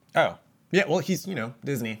BFA." Oh. Yeah, well, he's,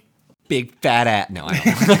 Disney. Big fat ass. No,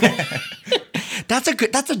 I don't.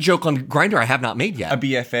 That's a joke on Grindr I have not made yet. A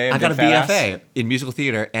BFA. I got a big fat BFA ass. in musical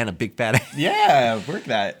theater and a big fat ass. Yeah, work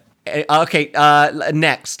that. Okay,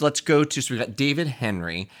 next, let's go to, so we got David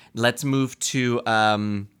Henry. Let's move to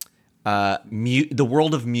the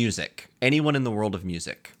world of music. Anyone in the world of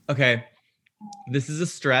music. Okay, this is a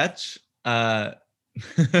stretch.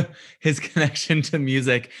 His connection to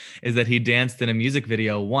music is that he danced in a music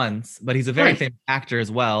video once, but he's a very famous actor as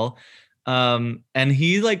well. And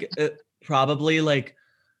he probably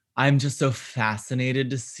I'm just so fascinated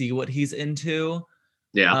to see what he's into.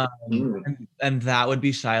 Yeah. And that would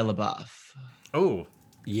be Shia LaBeouf. Oh.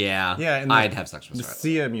 Yeah, And I'd have sex with the Shia.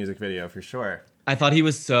 Sia music video for sure. I thought he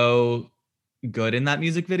was so good in that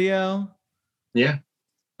music video. Yeah.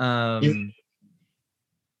 And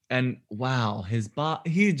wow,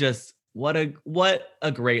 he just what a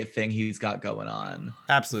great thing he's got going on.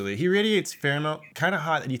 Absolutely. He radiates pheromone, kind of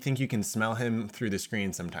hot that you think you can smell him through the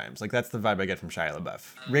screen sometimes. Like, that's the vibe I get from Shia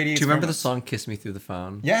LaBeouf. Radiates Do you remember the pheromones. song "Kiss Me Through the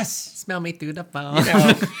Phone"? Yes. Smell me through the phone. You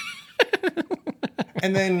know.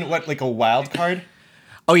 And then what, like a wild card?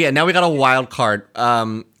 Oh yeah, now we got a wild card.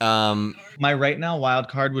 My right now wild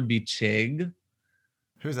card would be Chig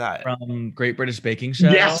Who's that? from Great British Baking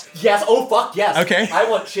Show. Yes. Yes. Oh fuck yes. Okay. I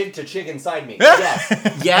want Chig to Chig inside me.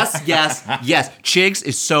 Yes. Yes. Chigs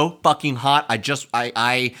is so fucking hot.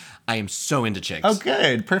 I am so into Chigs. Oh,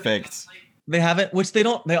 good. Perfect. They haven't,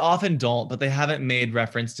 they often don't, but they haven't made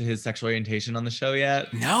reference to his sexual orientation on the show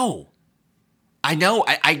yet. No. I know.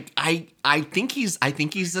 I think he's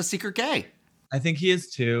a secret gay. I think he is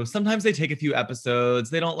too. Sometimes they take a few episodes.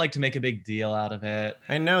 They don't like to make a big deal out of it.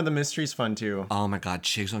 I know, the mystery's fun too. Oh my god,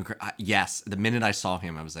 Chigs on yes. The minute I saw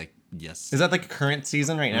him, I was like, yes. Is that like a current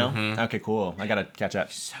season right now? Mm-hmm. Okay, cool. I gotta catch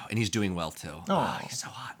up. So, and he's doing well too. Oh, He's so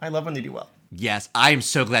hot. I love when they do well. Yes, I am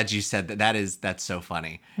so glad you said that. That's so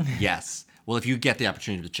funny. Yes. Well, if you get the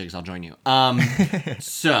opportunity with Chigs, I'll join you.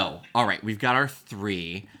 So, all right, we've got our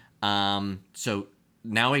three. So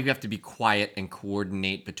now we have to be quiet and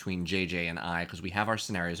coordinate between JJ and I because we have our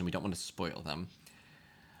scenarios and we don't want to spoil them.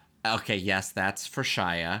 Okay, yes, that's for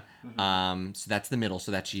Shia. So that's the middle,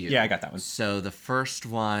 so that's you. Yeah, I got that one. So the first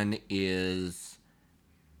one is...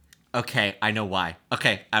 Okay, I know why.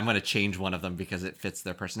 Okay, I'm going to change one of them because it fits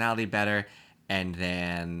their personality better. And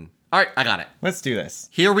then... All right, I got it. Let's do this.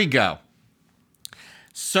 Here we go.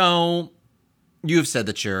 So you've said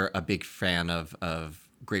that you're a big fan of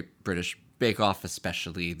Great British Bake Off,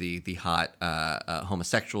 especially the hot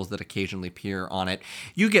homosexuals that occasionally appear on it.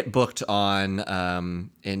 You get booked on an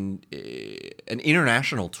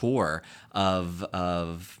international tour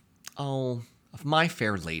of My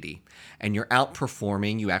Fair Lady, and you're out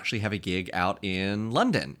performing. You actually have a gig out in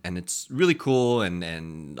London, and it's really cool.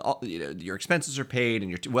 And all, your expenses are paid, and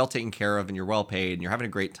you're well taken care of, and you're well paid, and you're having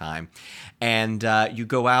a great time. And you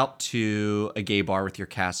go out to a gay bar with your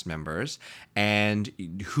cast members, and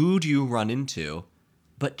who do you run into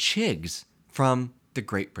but Chigs from the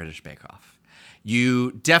Great British Bake Off?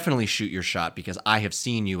 You definitely shoot your shot because I have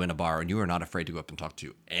seen you in a bar and you are not afraid to go up and talk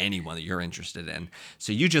to anyone that you're interested in.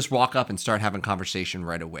 So you just walk up and start having conversation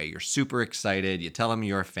right away. You're super excited. You tell him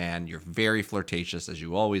you're a fan. You're very flirtatious, as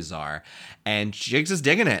you always are. And Chigs is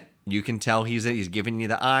digging it. You can tell he's giving you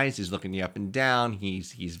the eyes. He's looking you up and down.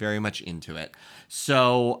 He's very much into it.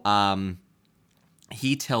 So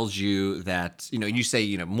he tells you that, you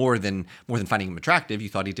say, more than finding him attractive, you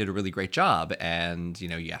thought he did a really great job. And,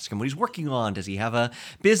 you ask him what he's working on. Does he have a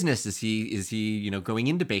business? Is he going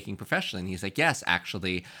into baking professionally? And he's like, yes,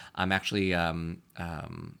 actually, I'm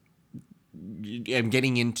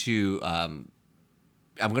getting into,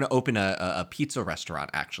 I'm going to open a pizza restaurant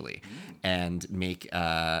actually, and make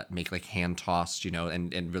like hand tossed,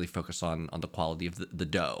 and really focus on the quality of the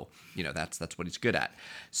dough. That's what he's good at.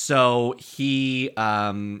 So he,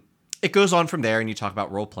 it goes on from there, and you talk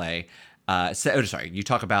about role play. You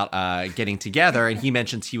talk about getting together, and he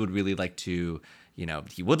mentions he would really like to,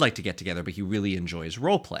 he would like to get together, but he really enjoys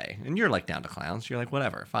role play. And you're like down to clowns. You're like,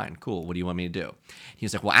 whatever, fine, cool. What do you want me to do?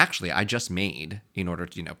 He's like, well, actually, I just made, in order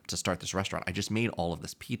to, to start this restaurant, I just made all of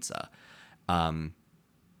this pizza. And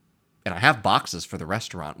I have boxes for the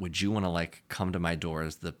restaurant. Would you want to come to my door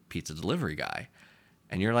as the pizza delivery guy?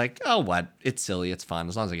 And you're like, oh, what? It's silly. It's fun.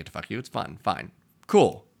 As long as I get to fuck you, it's fun. Fine.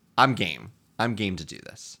 Cool. I'm game. I'm game to do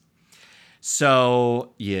this.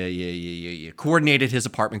 So you coordinated his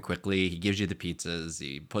apartment quickly. He gives you the pizzas.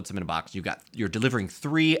 He puts them in a box. You're delivering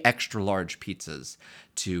 3 extra large pizzas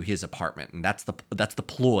to his apartment, and that's the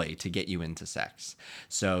ploy to get you into sex.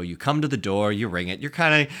 So you come to the door, you ring it. You're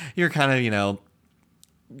kind of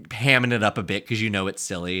hamming it up a bit because it's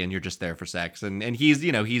silly and you're just there for sex. And he's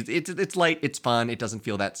it's light, it's fun, it doesn't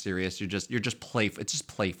feel that serious. You're just playful. It's just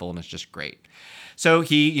playful and it's just great. So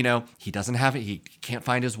he doesn't have it. He can't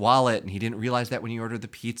find his wallet, and he didn't realize that when he ordered the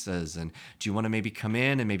pizzas. And do you want to maybe come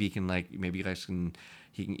in and maybe you guys can.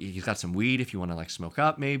 He's got some weed if you want to smoke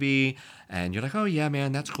up maybe. And you're like, oh yeah,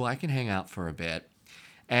 man, that's cool. I can hang out for a bit.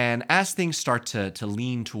 And as things start to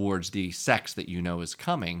lean towards the sex that is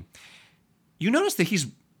coming, you notice that he's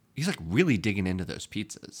really digging into those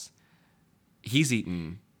pizzas. He's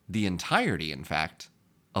eaten the entirety, in fact,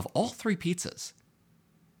 of all 3 pizzas.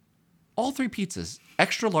 All 3 pizzas,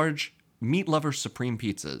 extra large Meat Lover Supreme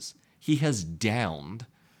pizzas, he has downed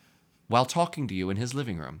while talking to you in his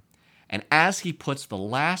living room. And as he puts the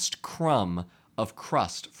last crumb of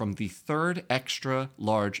crust from the 3rd extra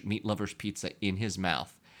large Meat Lover's pizza in his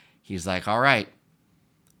mouth, he's like, all right,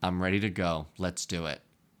 I'm ready to go. Let's do it.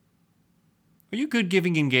 Are you good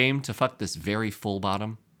giving in game to fuck this very full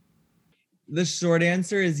bottom? The short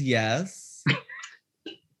answer is yes.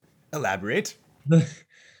 Elaborate.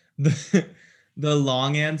 The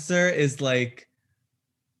long answer is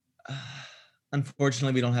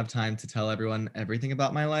unfortunately, we don't have time to tell everyone everything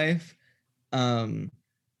about my life. But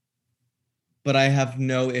I have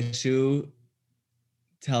no issue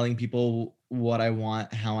telling people what I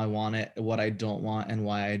want, how I want it, what I don't want, and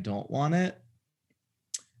why I don't want it.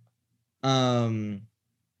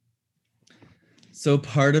 So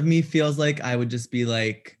part of me feels like I would just be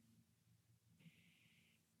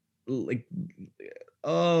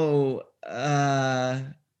oh,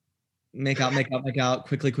 make out,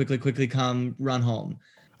 quickly come, run home.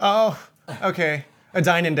 Oh, okay. A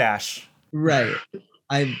dine and dash. Right.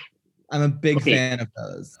 I'm a big fan of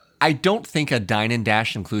those. I don't think a dine and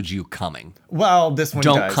dash includes you coming. Well, this one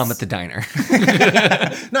Don't does. come at the diner.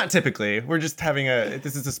 Not typically. We're just having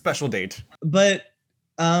this is a special date. But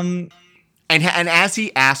And as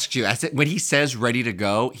he asks you, when he says ready to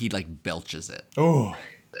go, he belches it. Oh.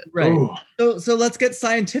 right. Ooh. So let's get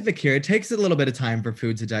scientific here. It takes a little bit of time for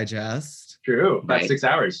food to digest. True. About 6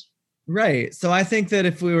 hours. Right. So I think that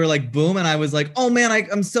if we were boom, and I was like, oh man,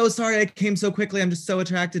 I'm so sorry I came so quickly. I'm just so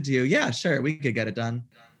attracted to you. Yeah, sure. We could get it done.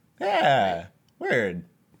 Yeah. Weird.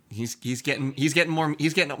 He's getting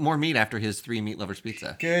more meat after his 3 Meat Lovers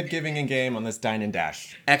pizza. Good giving in game on this dine and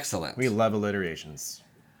dash. Excellent. We love alliterations.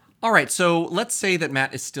 All right, so let's say that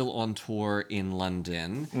Matt is still on tour in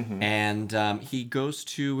London, and he goes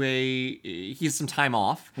to he has some time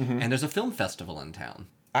off, and there's a film festival in town.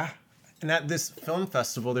 And at this film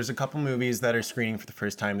festival, there's a couple movies that are screening for the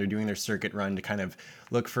first time. They're doing their circuit run to kind of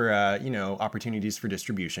look for, opportunities for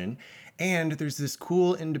distribution. And there's this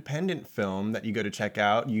cool independent film that you go to check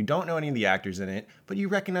out. You don't know any of the actors in it, but you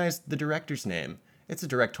recognize the director's name. It's a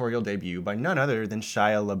directorial debut by none other than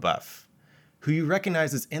Shia LaBeouf, who you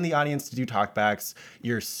recognize is in the audience to do talkbacks.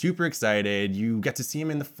 You're super excited. You get to see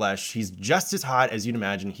him in the flesh. He's just as hot as you'd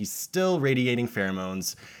imagine. He's still radiating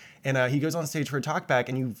pheromones. And he goes on stage for a talkback,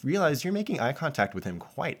 and you realize you're making eye contact with him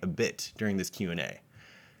quite a bit during this Q&A.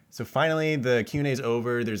 So finally, the Q&A is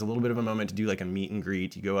over. There's a little bit of a moment to do a meet and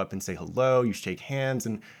greet. You go up and say hello. You shake hands,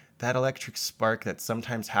 and that electric spark that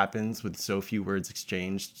sometimes happens with so few words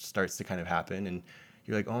exchanged starts to kind of happen. And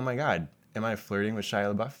you're like, oh my God, am I flirting with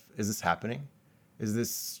Shia LaBeouf? Is this happening? Is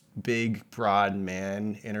this big, broad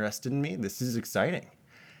man interested in me? This is exciting.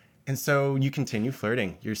 And so you continue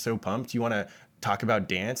flirting. You're so pumped. You want to talk about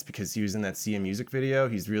dance because he was in that Sia music video.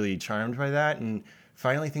 He's really charmed by that. And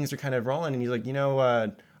finally things are kind of rolling, and he's like,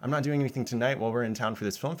 I'm not doing anything tonight while we're in town for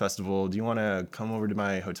this film festival. Do you want to come over to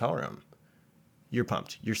my hotel room? You're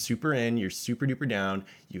pumped. You're super in. You're super duper down.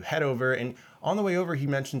 You head over, and on the way over, he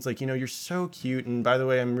mentions you're so cute. And by the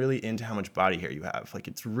way, I'm really into how much body hair you have.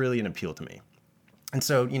 It's really an appeal to me. And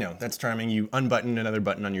so, that's charming. You unbutton another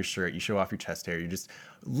button on your shirt. You show off your chest hair. You're just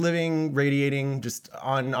living, radiating, just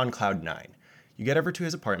on cloud 9. You get over to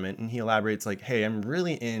his apartment, and he elaborates hey, I'm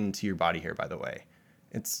really into your body hair, by the way.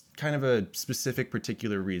 It's kind of a specific,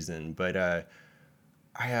 particular reason, but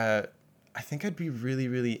I think I'd be really,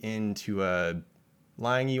 really into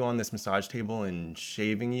lying you on this massage table and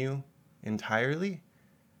shaving you entirely.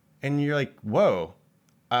 And you're like, whoa,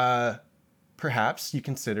 perhaps you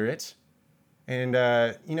consider it. And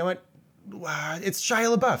you know what? It's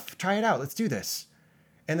Shia LaBeouf. Try it out. Let's do this.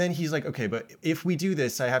 And then he's like, okay, but if we do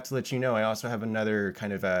this, I have to let you know, I also have another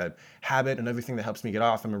kind of a habit, another thing that helps me get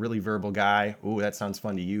off. I'm a really verbal guy. Ooh, that sounds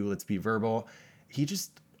fun to you. Let's be verbal. He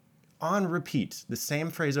just, on repeat, the same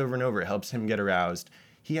phrase over and over, it helps him get aroused.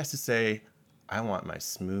 He has to say, I want my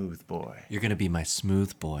smooth boy. You're gonna be my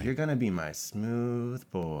smooth boy. You're gonna be my smooth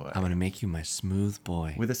boy. I'm gonna make you my smooth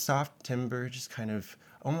boy. With a soft timbre, just kind of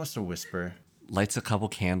almost a whisper. Lights a couple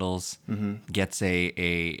candles, gets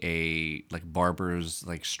a like barber's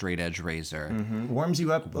like straight edge razor, Warms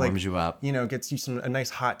you up. warms you up, You know, gets you a nice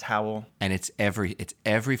hot towel. and it's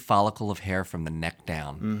every follicle of hair from the neck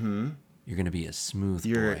down. You're gonna be a smooth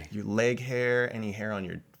Your boy. leg hair, any hair on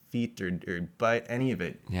your feet or butt, any of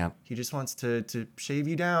it. Yeah. He just wants to shave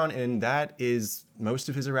you down, and that is most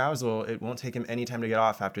of his arousal. It won't take him any time to get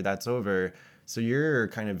off after that's over. So you're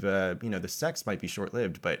kind of, the sex might be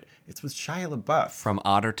short-lived, but it's with Shia LaBeouf. From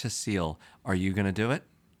otter to seal. Are you gonna do it?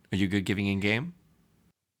 Are you good giving in game?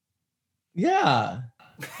 Yeah.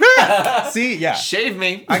 See, yeah. Shave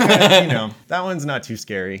me. I kind of, that one's not too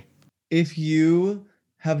scary. If you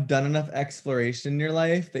have done enough exploration in your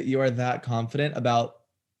life that you are that confident about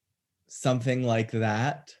something like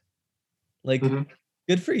that, like,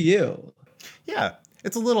 good for you. Yeah,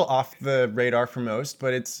 it's a little off the radar for most,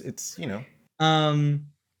 but it's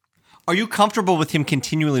Are you comfortable with him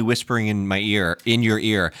continually whispering in your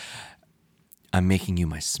ear, I'm making you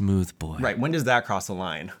my smooth boy? right. When does that cross the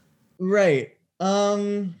line? Right. I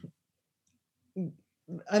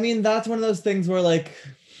mean, that's one of those things where, like,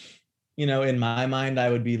 in my mind, I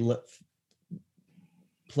would be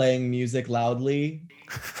playing music loudly.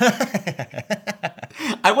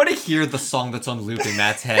 I want to hear the song that's on loop in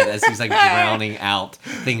Matt's head as he's like drowning out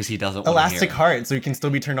things he doesn't want to Elastic hear. Heart, so you can still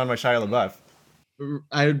be turned on by Shia LaBeouf.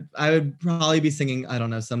 I would probably be singing, I don't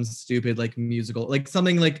know, some stupid like musical, like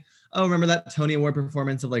something like, oh, remember that Tony Award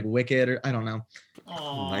performance of like Wicked, or I don't know.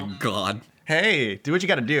 Oh my God. Hey, do what you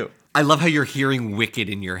got to do. I love how you're hearing Wicked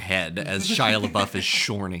in your head as Shia LaBeouf is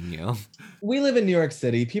shorning you. We live in New York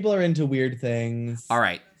City. People are into weird things. All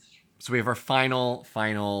right. So we have our final.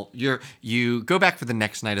 You go back for the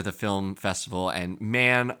next night of the film festival, and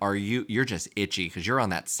man, you're just itchy because you're on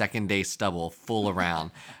that second day stubble full around,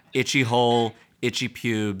 itchy hole, itchy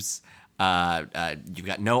pubes. You've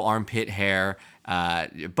got no armpit hair,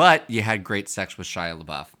 but you had great sex with Shia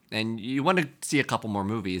LaBeouf, and you want to see a couple more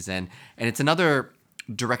movies, and it's another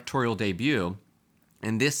directorial debut,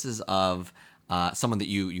 and this is of someone that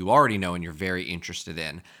you already know and you're very interested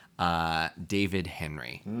in. David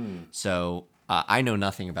Henry. So I know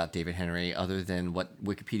nothing about David Henry other than what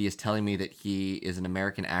Wikipedia is telling me, that he is an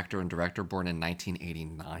American actor and director born in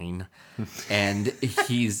 1989. And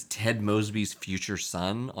he's Ted Mosby's future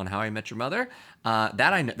son on How I Met Your Mother.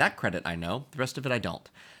 That I know, that credit I know. The rest of it I don't.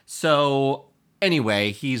 So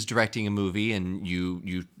anyway, he's directing a movie, and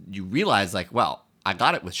you realize, like, well, I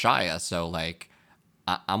got it with Shia, so like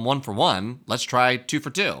I'm 1 for 1. Let's try 2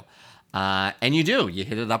 for 2. And you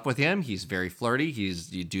hit it up with him. He's very flirty.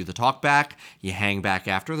 You do the talk back, you hang back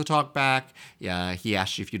after the talk back. Yeah, he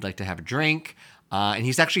asks you if you'd like to have a drink. And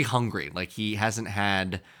he's actually hungry. Like, he hasn't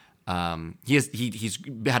had, he's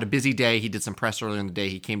had a busy day. He did some press earlier in the day.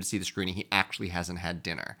 He came to see the screening. He actually hasn't had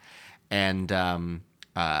dinner. And,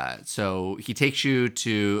 so he takes you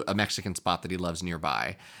to a Mexican spot that he loves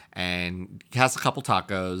nearby, and he has a couple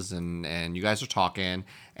tacos, and you guys are talking,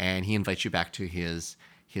 and he invites you back to his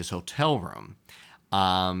hotel room.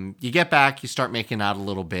 You get back, you start making out a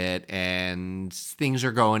little bit, and things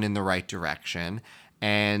are going in the right direction.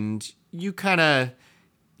 And you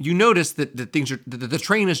notice that the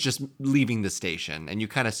train is just leaving the station, and you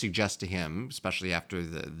kind of suggest to him, especially after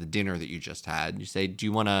the dinner that you just had, you say, do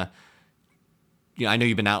you want to, I know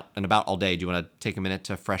you've been out and about all day. Do you want to take a minute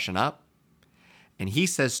to freshen up? And he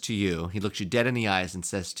says to you, he looks you dead in the eyes and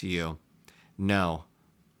says to you, no,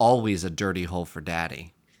 always a dirty hole for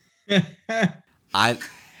daddy.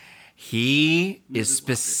 He is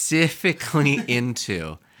specifically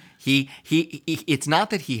into, it's not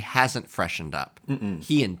that he hasn't freshened up.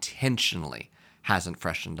 He intentionally hasn't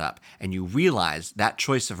freshened up. And you realize that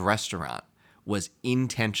choice of restaurant was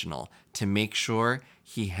intentional to make sure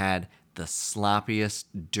he had the sloppiest,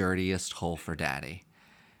 dirtiest hole for daddy.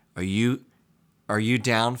 Are you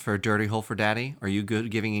down for a dirty hole for daddy? Are you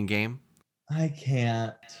good giving in game? I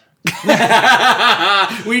can't.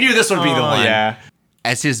 We knew this would be the one. Yeah.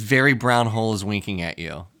 As his very brown hole is winking at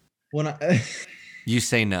you, When you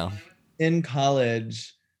say no. in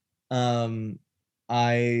college,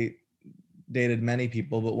 I dated many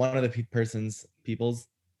people, but one of the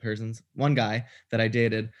one guy that I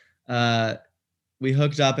dated, we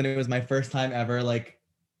hooked up, and it was my first time ever, like,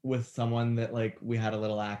 with someone that, like, we had a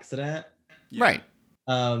little accident. Right.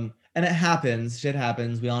 And it happens, shit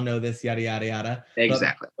happens. We all know this, yada yada yada.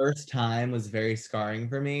 Exactly. But the first time was very scarring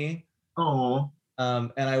for me. Oh.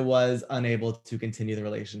 And I was unable to continue the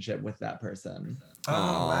relationship with that person.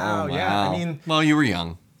 Oh, wow. Yeah. I mean, well, you were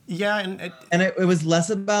young. yeah. And And it was less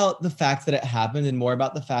about the fact that it happened and more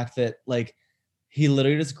about the fact that like he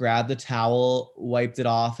literally just grabbed the towel, wiped it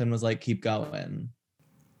off, and was like, keep going.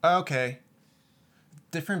 okay.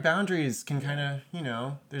 Different boundaries can kind of,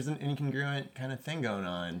 there's an incongruent kind of thing going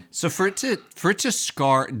on. So for it to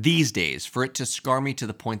scar these days, for it to scar me to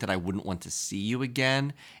the point that I wouldn't want to see you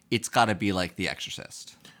again, it's got to be like The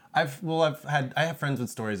Exorcist. I have friends with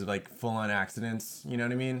stories of like full on accidents. You know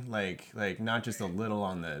what I mean? Like not just a little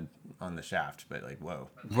on the shaft, but like whoa.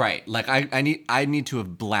 Right. Like I need to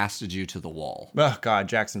have blasted you to the wall. Oh God,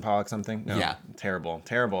 Jackson Pollock something. No, Yeah. Terrible.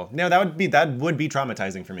 No, that would be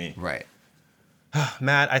traumatizing for me. Right.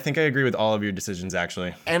 Matt, I think I agree with all of your decisions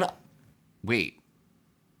actually. And wait,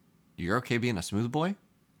 you're okay being a smooth boy?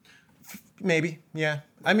 Maybe, yeah.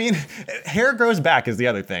 I mean, hair grows back is the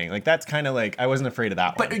other thing. Like that's kind of like I wasn't afraid of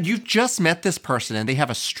that one. But you've just met this person and they have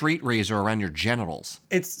a straight razor around your genitals.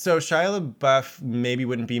 It's so Shia LaBeouf maybe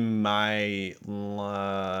wouldn't be my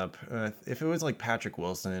if it was like Patrick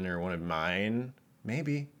Wilson or one of mine,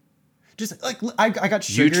 maybe. Just like I got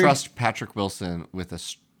sugared. You trust Patrick Wilson with a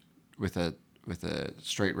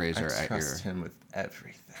straight razor I at your... trust him with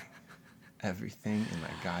everything in my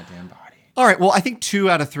goddamn body. All right, well, I think 2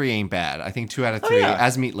 out of 3 ain't bad. I think 2 out of 3,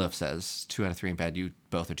 as Meatloaf says, 2 out of 3 ain't bad. You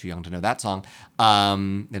both are too young to know that song.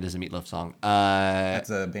 It is a Meatloaf song. That's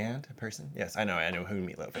a band, a person? Yes, I know who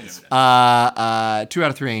Meatloaf is. 2 out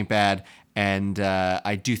of 3 ain't bad. And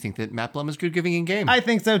I do think that Matt Blum is good giving in game. I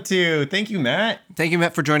think so too. Thank you, Matt. Thank you,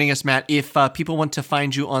 Matt, for joining us, Matt. If people want to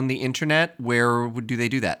find you on the internet, where do they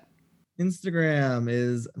do that? Instagram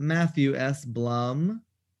is Matthew S. Blum.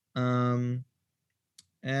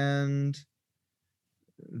 And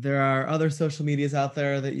there are other social medias out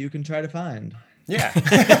there that you can try to find. Yeah.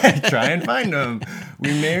 Try and find him. We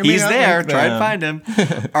may or may He's not there. link Try them. and find him.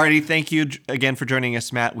 Alrighty, thank you again for joining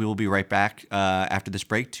us, Matt. We will be right back after this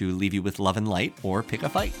break to leave you with Love and Light or Pick a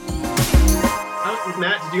Fight.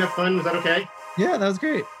 Matt, did you have fun? Was that okay? Yeah, that was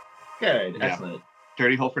great. Good. Yeah. Excellent.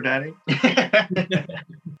 Dirty hole for daddy.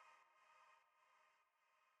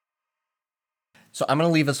 So I'm going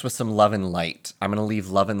to leave us with some Love and Light. I'm going to leave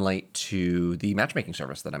Love and Light to the matchmaking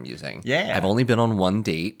service that I'm using. Yeah. I've only been on one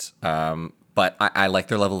date, but I like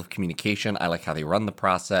their level of communication. I like how they run the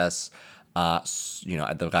process.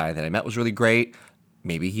 The guy that I met was really great.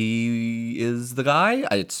 Maybe he is the guy.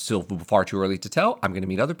 It's still far too early to tell. I'm going to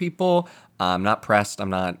meet other people. I'm not pressed. I'm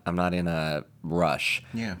not in a rush.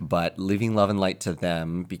 Yeah. But leaving Love and Light to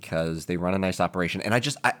them because they run a nice operation. And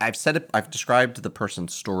I've said it. I've described the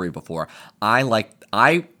person's story before.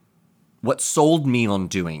 What sold me on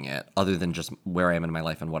doing it, other than just where I am in my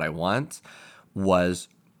life and what I want, was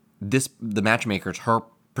the matchmaker's her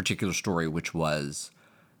particular story, which was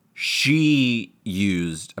she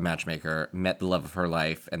used a matchmaker, met the love of her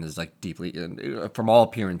life, and is like deeply, from all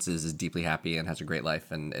appearances, is deeply happy and has a great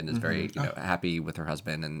life and is very happy with her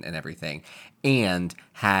husband and everything, and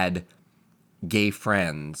had gay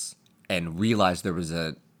friends and realized there was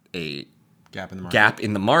a Gap in the market. gap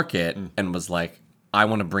in the market and was like, I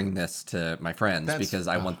want to bring this to my friends because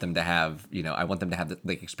I want them to have,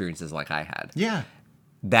 the experiences like I had. Yeah.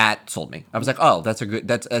 That sold me. I was like, oh, it's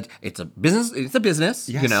a business. It's a business.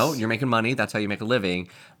 Yes. You're making money. That's how you make a living.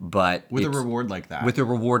 But With a reward like that. with a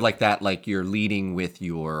reward like that, like you're leading with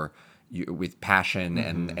with passion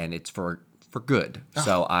and it's for good.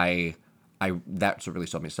 So that's what really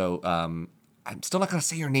sold me. So I'm still not going to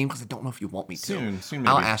say your name because I don't know if you want me to. Soon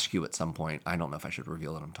I'll maybe. ask you at some point. I don't know if I should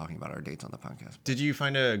reveal that I'm talking about our dates on the podcast. Did you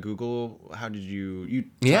find a Google? How did you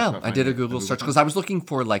talked Yeah, about I did a finding Google search because I was looking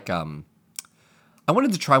for like I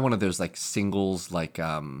wanted to try one of those like singles like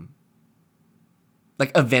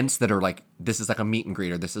events that are like this is like a meet and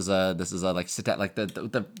greet or this is a like sit at like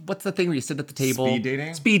the what's the thing where you sit at the table? Speed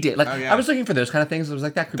dating? Speed date. Like Oh, yeah. I was looking for those kind of things. I was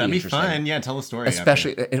like that could That'd be be interesting. fun. Yeah, tell a story.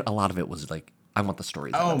 Especially and a lot of it was like I want the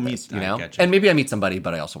stories out Oh, of me- this, I you know? getcha. And maybe I meet somebody,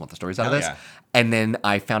 but I also want the stories out of Hell this. yeah. And then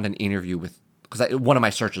I found an interview with because one of my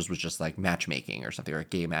searches was just like matchmaking or something or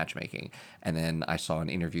gay matchmaking, and then I saw an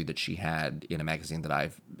interview that she had in a magazine that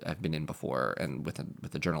I've been in before, and with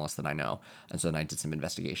a journalist that I know, and so then I did some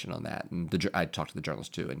investigation on that, and I talked to the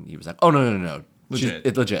journalist too, and he was like, "Oh no, Legit.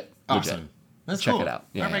 it's legit, Awesome. legit. That's Check cool. it out.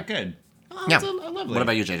 Yeah, All right, good. Oh, Yeah. that's lovely. What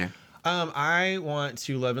about you, JJ? I want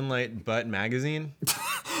to Love and Light Butt Magazine.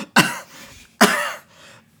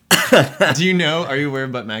 Do you know? Are you aware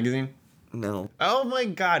of Butt Magazine? No. Oh my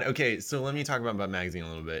God. Okay, so let me talk about Butt Magazine a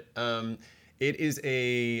little bit. It is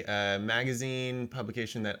a magazine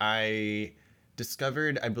publication that I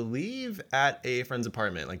discovered, I believe, at a friend's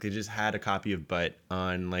apartment. Like, they just had a copy of Butt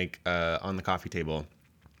on on the coffee table,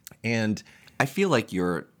 and I feel like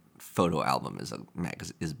your photo album is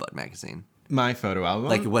Butt Magazine. my photo album.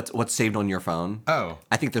 Like what's saved on your phone? Oh.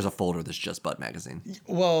 I think there's a folder that's just Butt Magazine.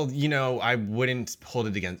 Well, I wouldn't hold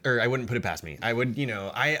it against, or I wouldn't put it past me. I would,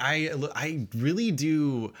 I really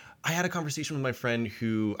do. I had a conversation with my friend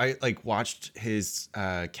who I watched his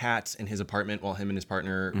cats in his apartment while him and his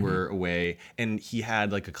partner were away, and he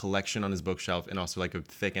had like a collection on his bookshelf and also like a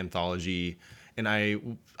thick anthology. And I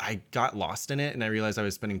got lost in it, and I realized I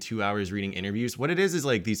was spending 2 hours reading interviews. What it is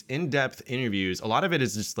like these in-depth interviews. A lot of it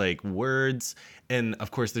is just like words, and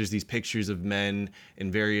of course there's these pictures of men in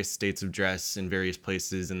various states of dress in various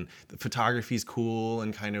places, and the photography's cool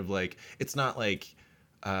and kind of like it's not like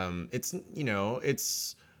it's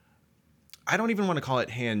I don't even want to call it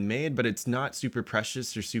handmade, but it's not super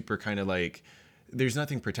precious or super kind of like there's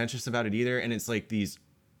nothing pretentious about it either, and it's like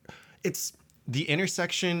it's the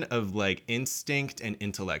intersection of like instinct and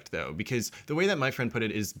intellect, though, because the way that my friend put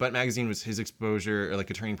it is Butt Magazine was his exposure, or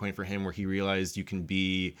like a turning point for him, where he realized you can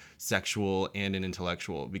be sexual and an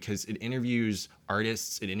intellectual, because it interviews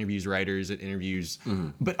artists, it interviews writers, it interviews,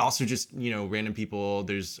 but also just, random people.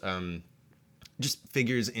 There's just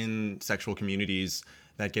figures in sexual communities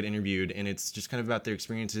that get interviewed, and it's just kind of about their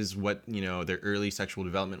experiences, what, their early sexual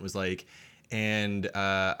development was like. And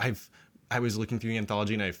I was looking through the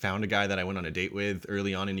anthology, and I found a guy that I went on a date with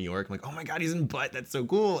early on in New York. I'm like, oh my God, he's in Butt. That's so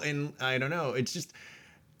cool. And I don't know. It's just,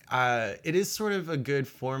 it is sort of a good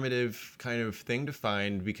formative kind of thing to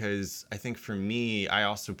find, because I think for me, I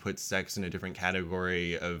also put sex in a different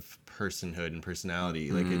category of personhood and personality.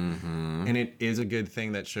 Like and it is a good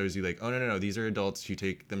thing that shows you like, oh, no, these are adults who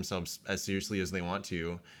take themselves as seriously as they want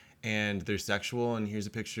to. And they're sexual. And here's a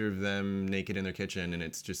picture of them naked in their kitchen. And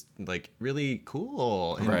it's just like really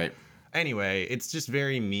cool. And Right. Anyway, it's just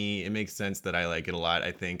very me. It makes sense that I like it a lot,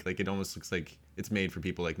 I think. Like, it almost looks like it's made for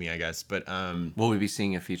people like me, I guess. But will we be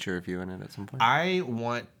seeing a feature of you in it at some point? I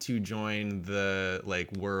want to join the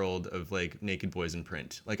like world of like naked boys in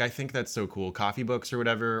print. Like, I think that's so cool. Coffee books or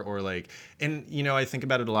whatever, or like, and I think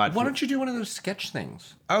about it a lot. Why don't you do one of those sketch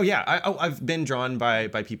things? Oh yeah, I've been drawn by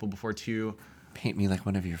people before too. Paint me like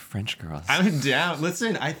one of your French girls. I'm down.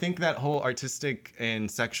 Listen, I think that whole artistic and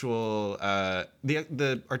sexual,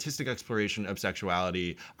 the artistic exploration of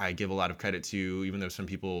sexuality, I give a lot of credit to, even though some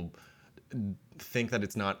people think that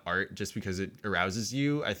it's not art just because it arouses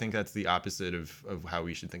you. I think that's the opposite of how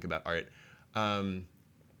we should think about art.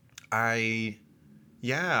 I've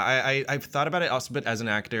thought about it also, but as an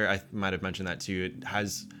actor, I might have mentioned that too.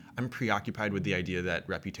 I'm preoccupied with the idea that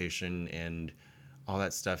reputation and all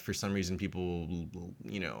that stuff, for some reason, people will,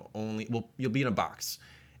 you'll be in a box.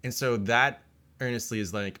 And so that earnestly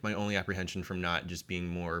is like my only apprehension from not just being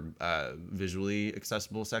more visually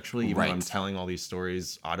accessible sexually, even though I'm telling all these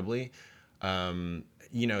stories audibly.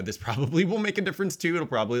 This probably will make a difference too. It'll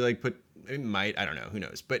probably I don't know, who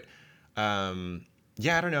knows. But I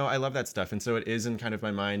don't know. I love that stuff. And so it is in kind of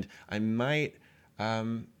my mind. I might,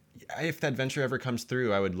 if that venture ever comes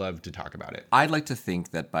through, I would love to talk about it. I'd like to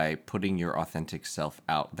think that by putting your authentic self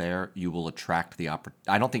out there, you will attract the I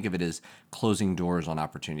don't think of it as closing doors on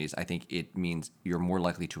opportunities. I think it means you're more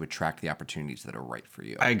likely to attract the opportunities that are right for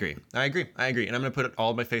you. I agree. And I'm going to put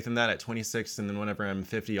all my faith in that at 26, and then whenever I'm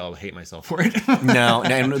 50, I'll hate myself for it. No,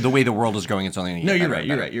 and the way the world is going, it's only going to get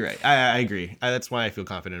better. You're right. I agree. That's why I feel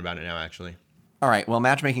confident about it now, actually. All right. Well,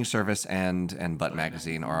 Matchmaking Service and Butt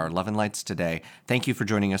Magazine are our love and lights today. Thank you for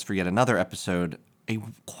joining us for yet another episode.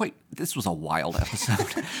 This was a wild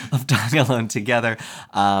episode of Dying Alone Together.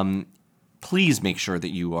 Please make sure that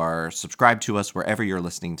you are subscribed to us wherever you're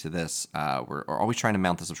listening to this. We're always trying to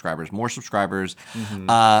mount the subscribers, more subscribers.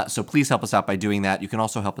 So please help us out by doing that. You can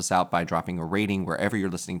also help us out by dropping a rating wherever you're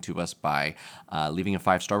listening to us, by leaving a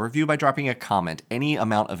 5-star review, by dropping a comment. Any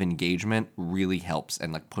amount of engagement really helps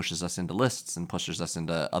and pushes us into lists and pushes us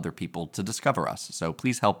into other people to discover us. So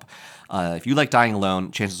please help. If you like Dying Alone,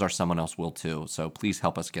 chances are someone else will too. So please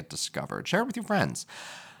help us get discovered. Share it with your friends.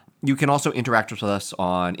 You can also interact with us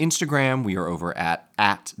on Instagram. We are over at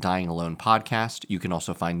Dying Alone Podcast. You can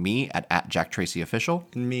also find me at Jack Tracy Official.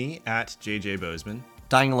 And me at JJ Bozeman.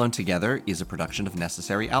 Dying Alone Together is a production of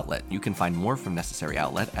Necessary Outlet. You can find more from Necessary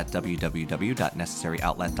Outlet at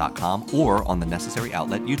www.necessaryoutlet.com or on the Necessary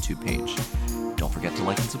Outlet YouTube page. Don't forget to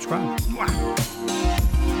like and subscribe.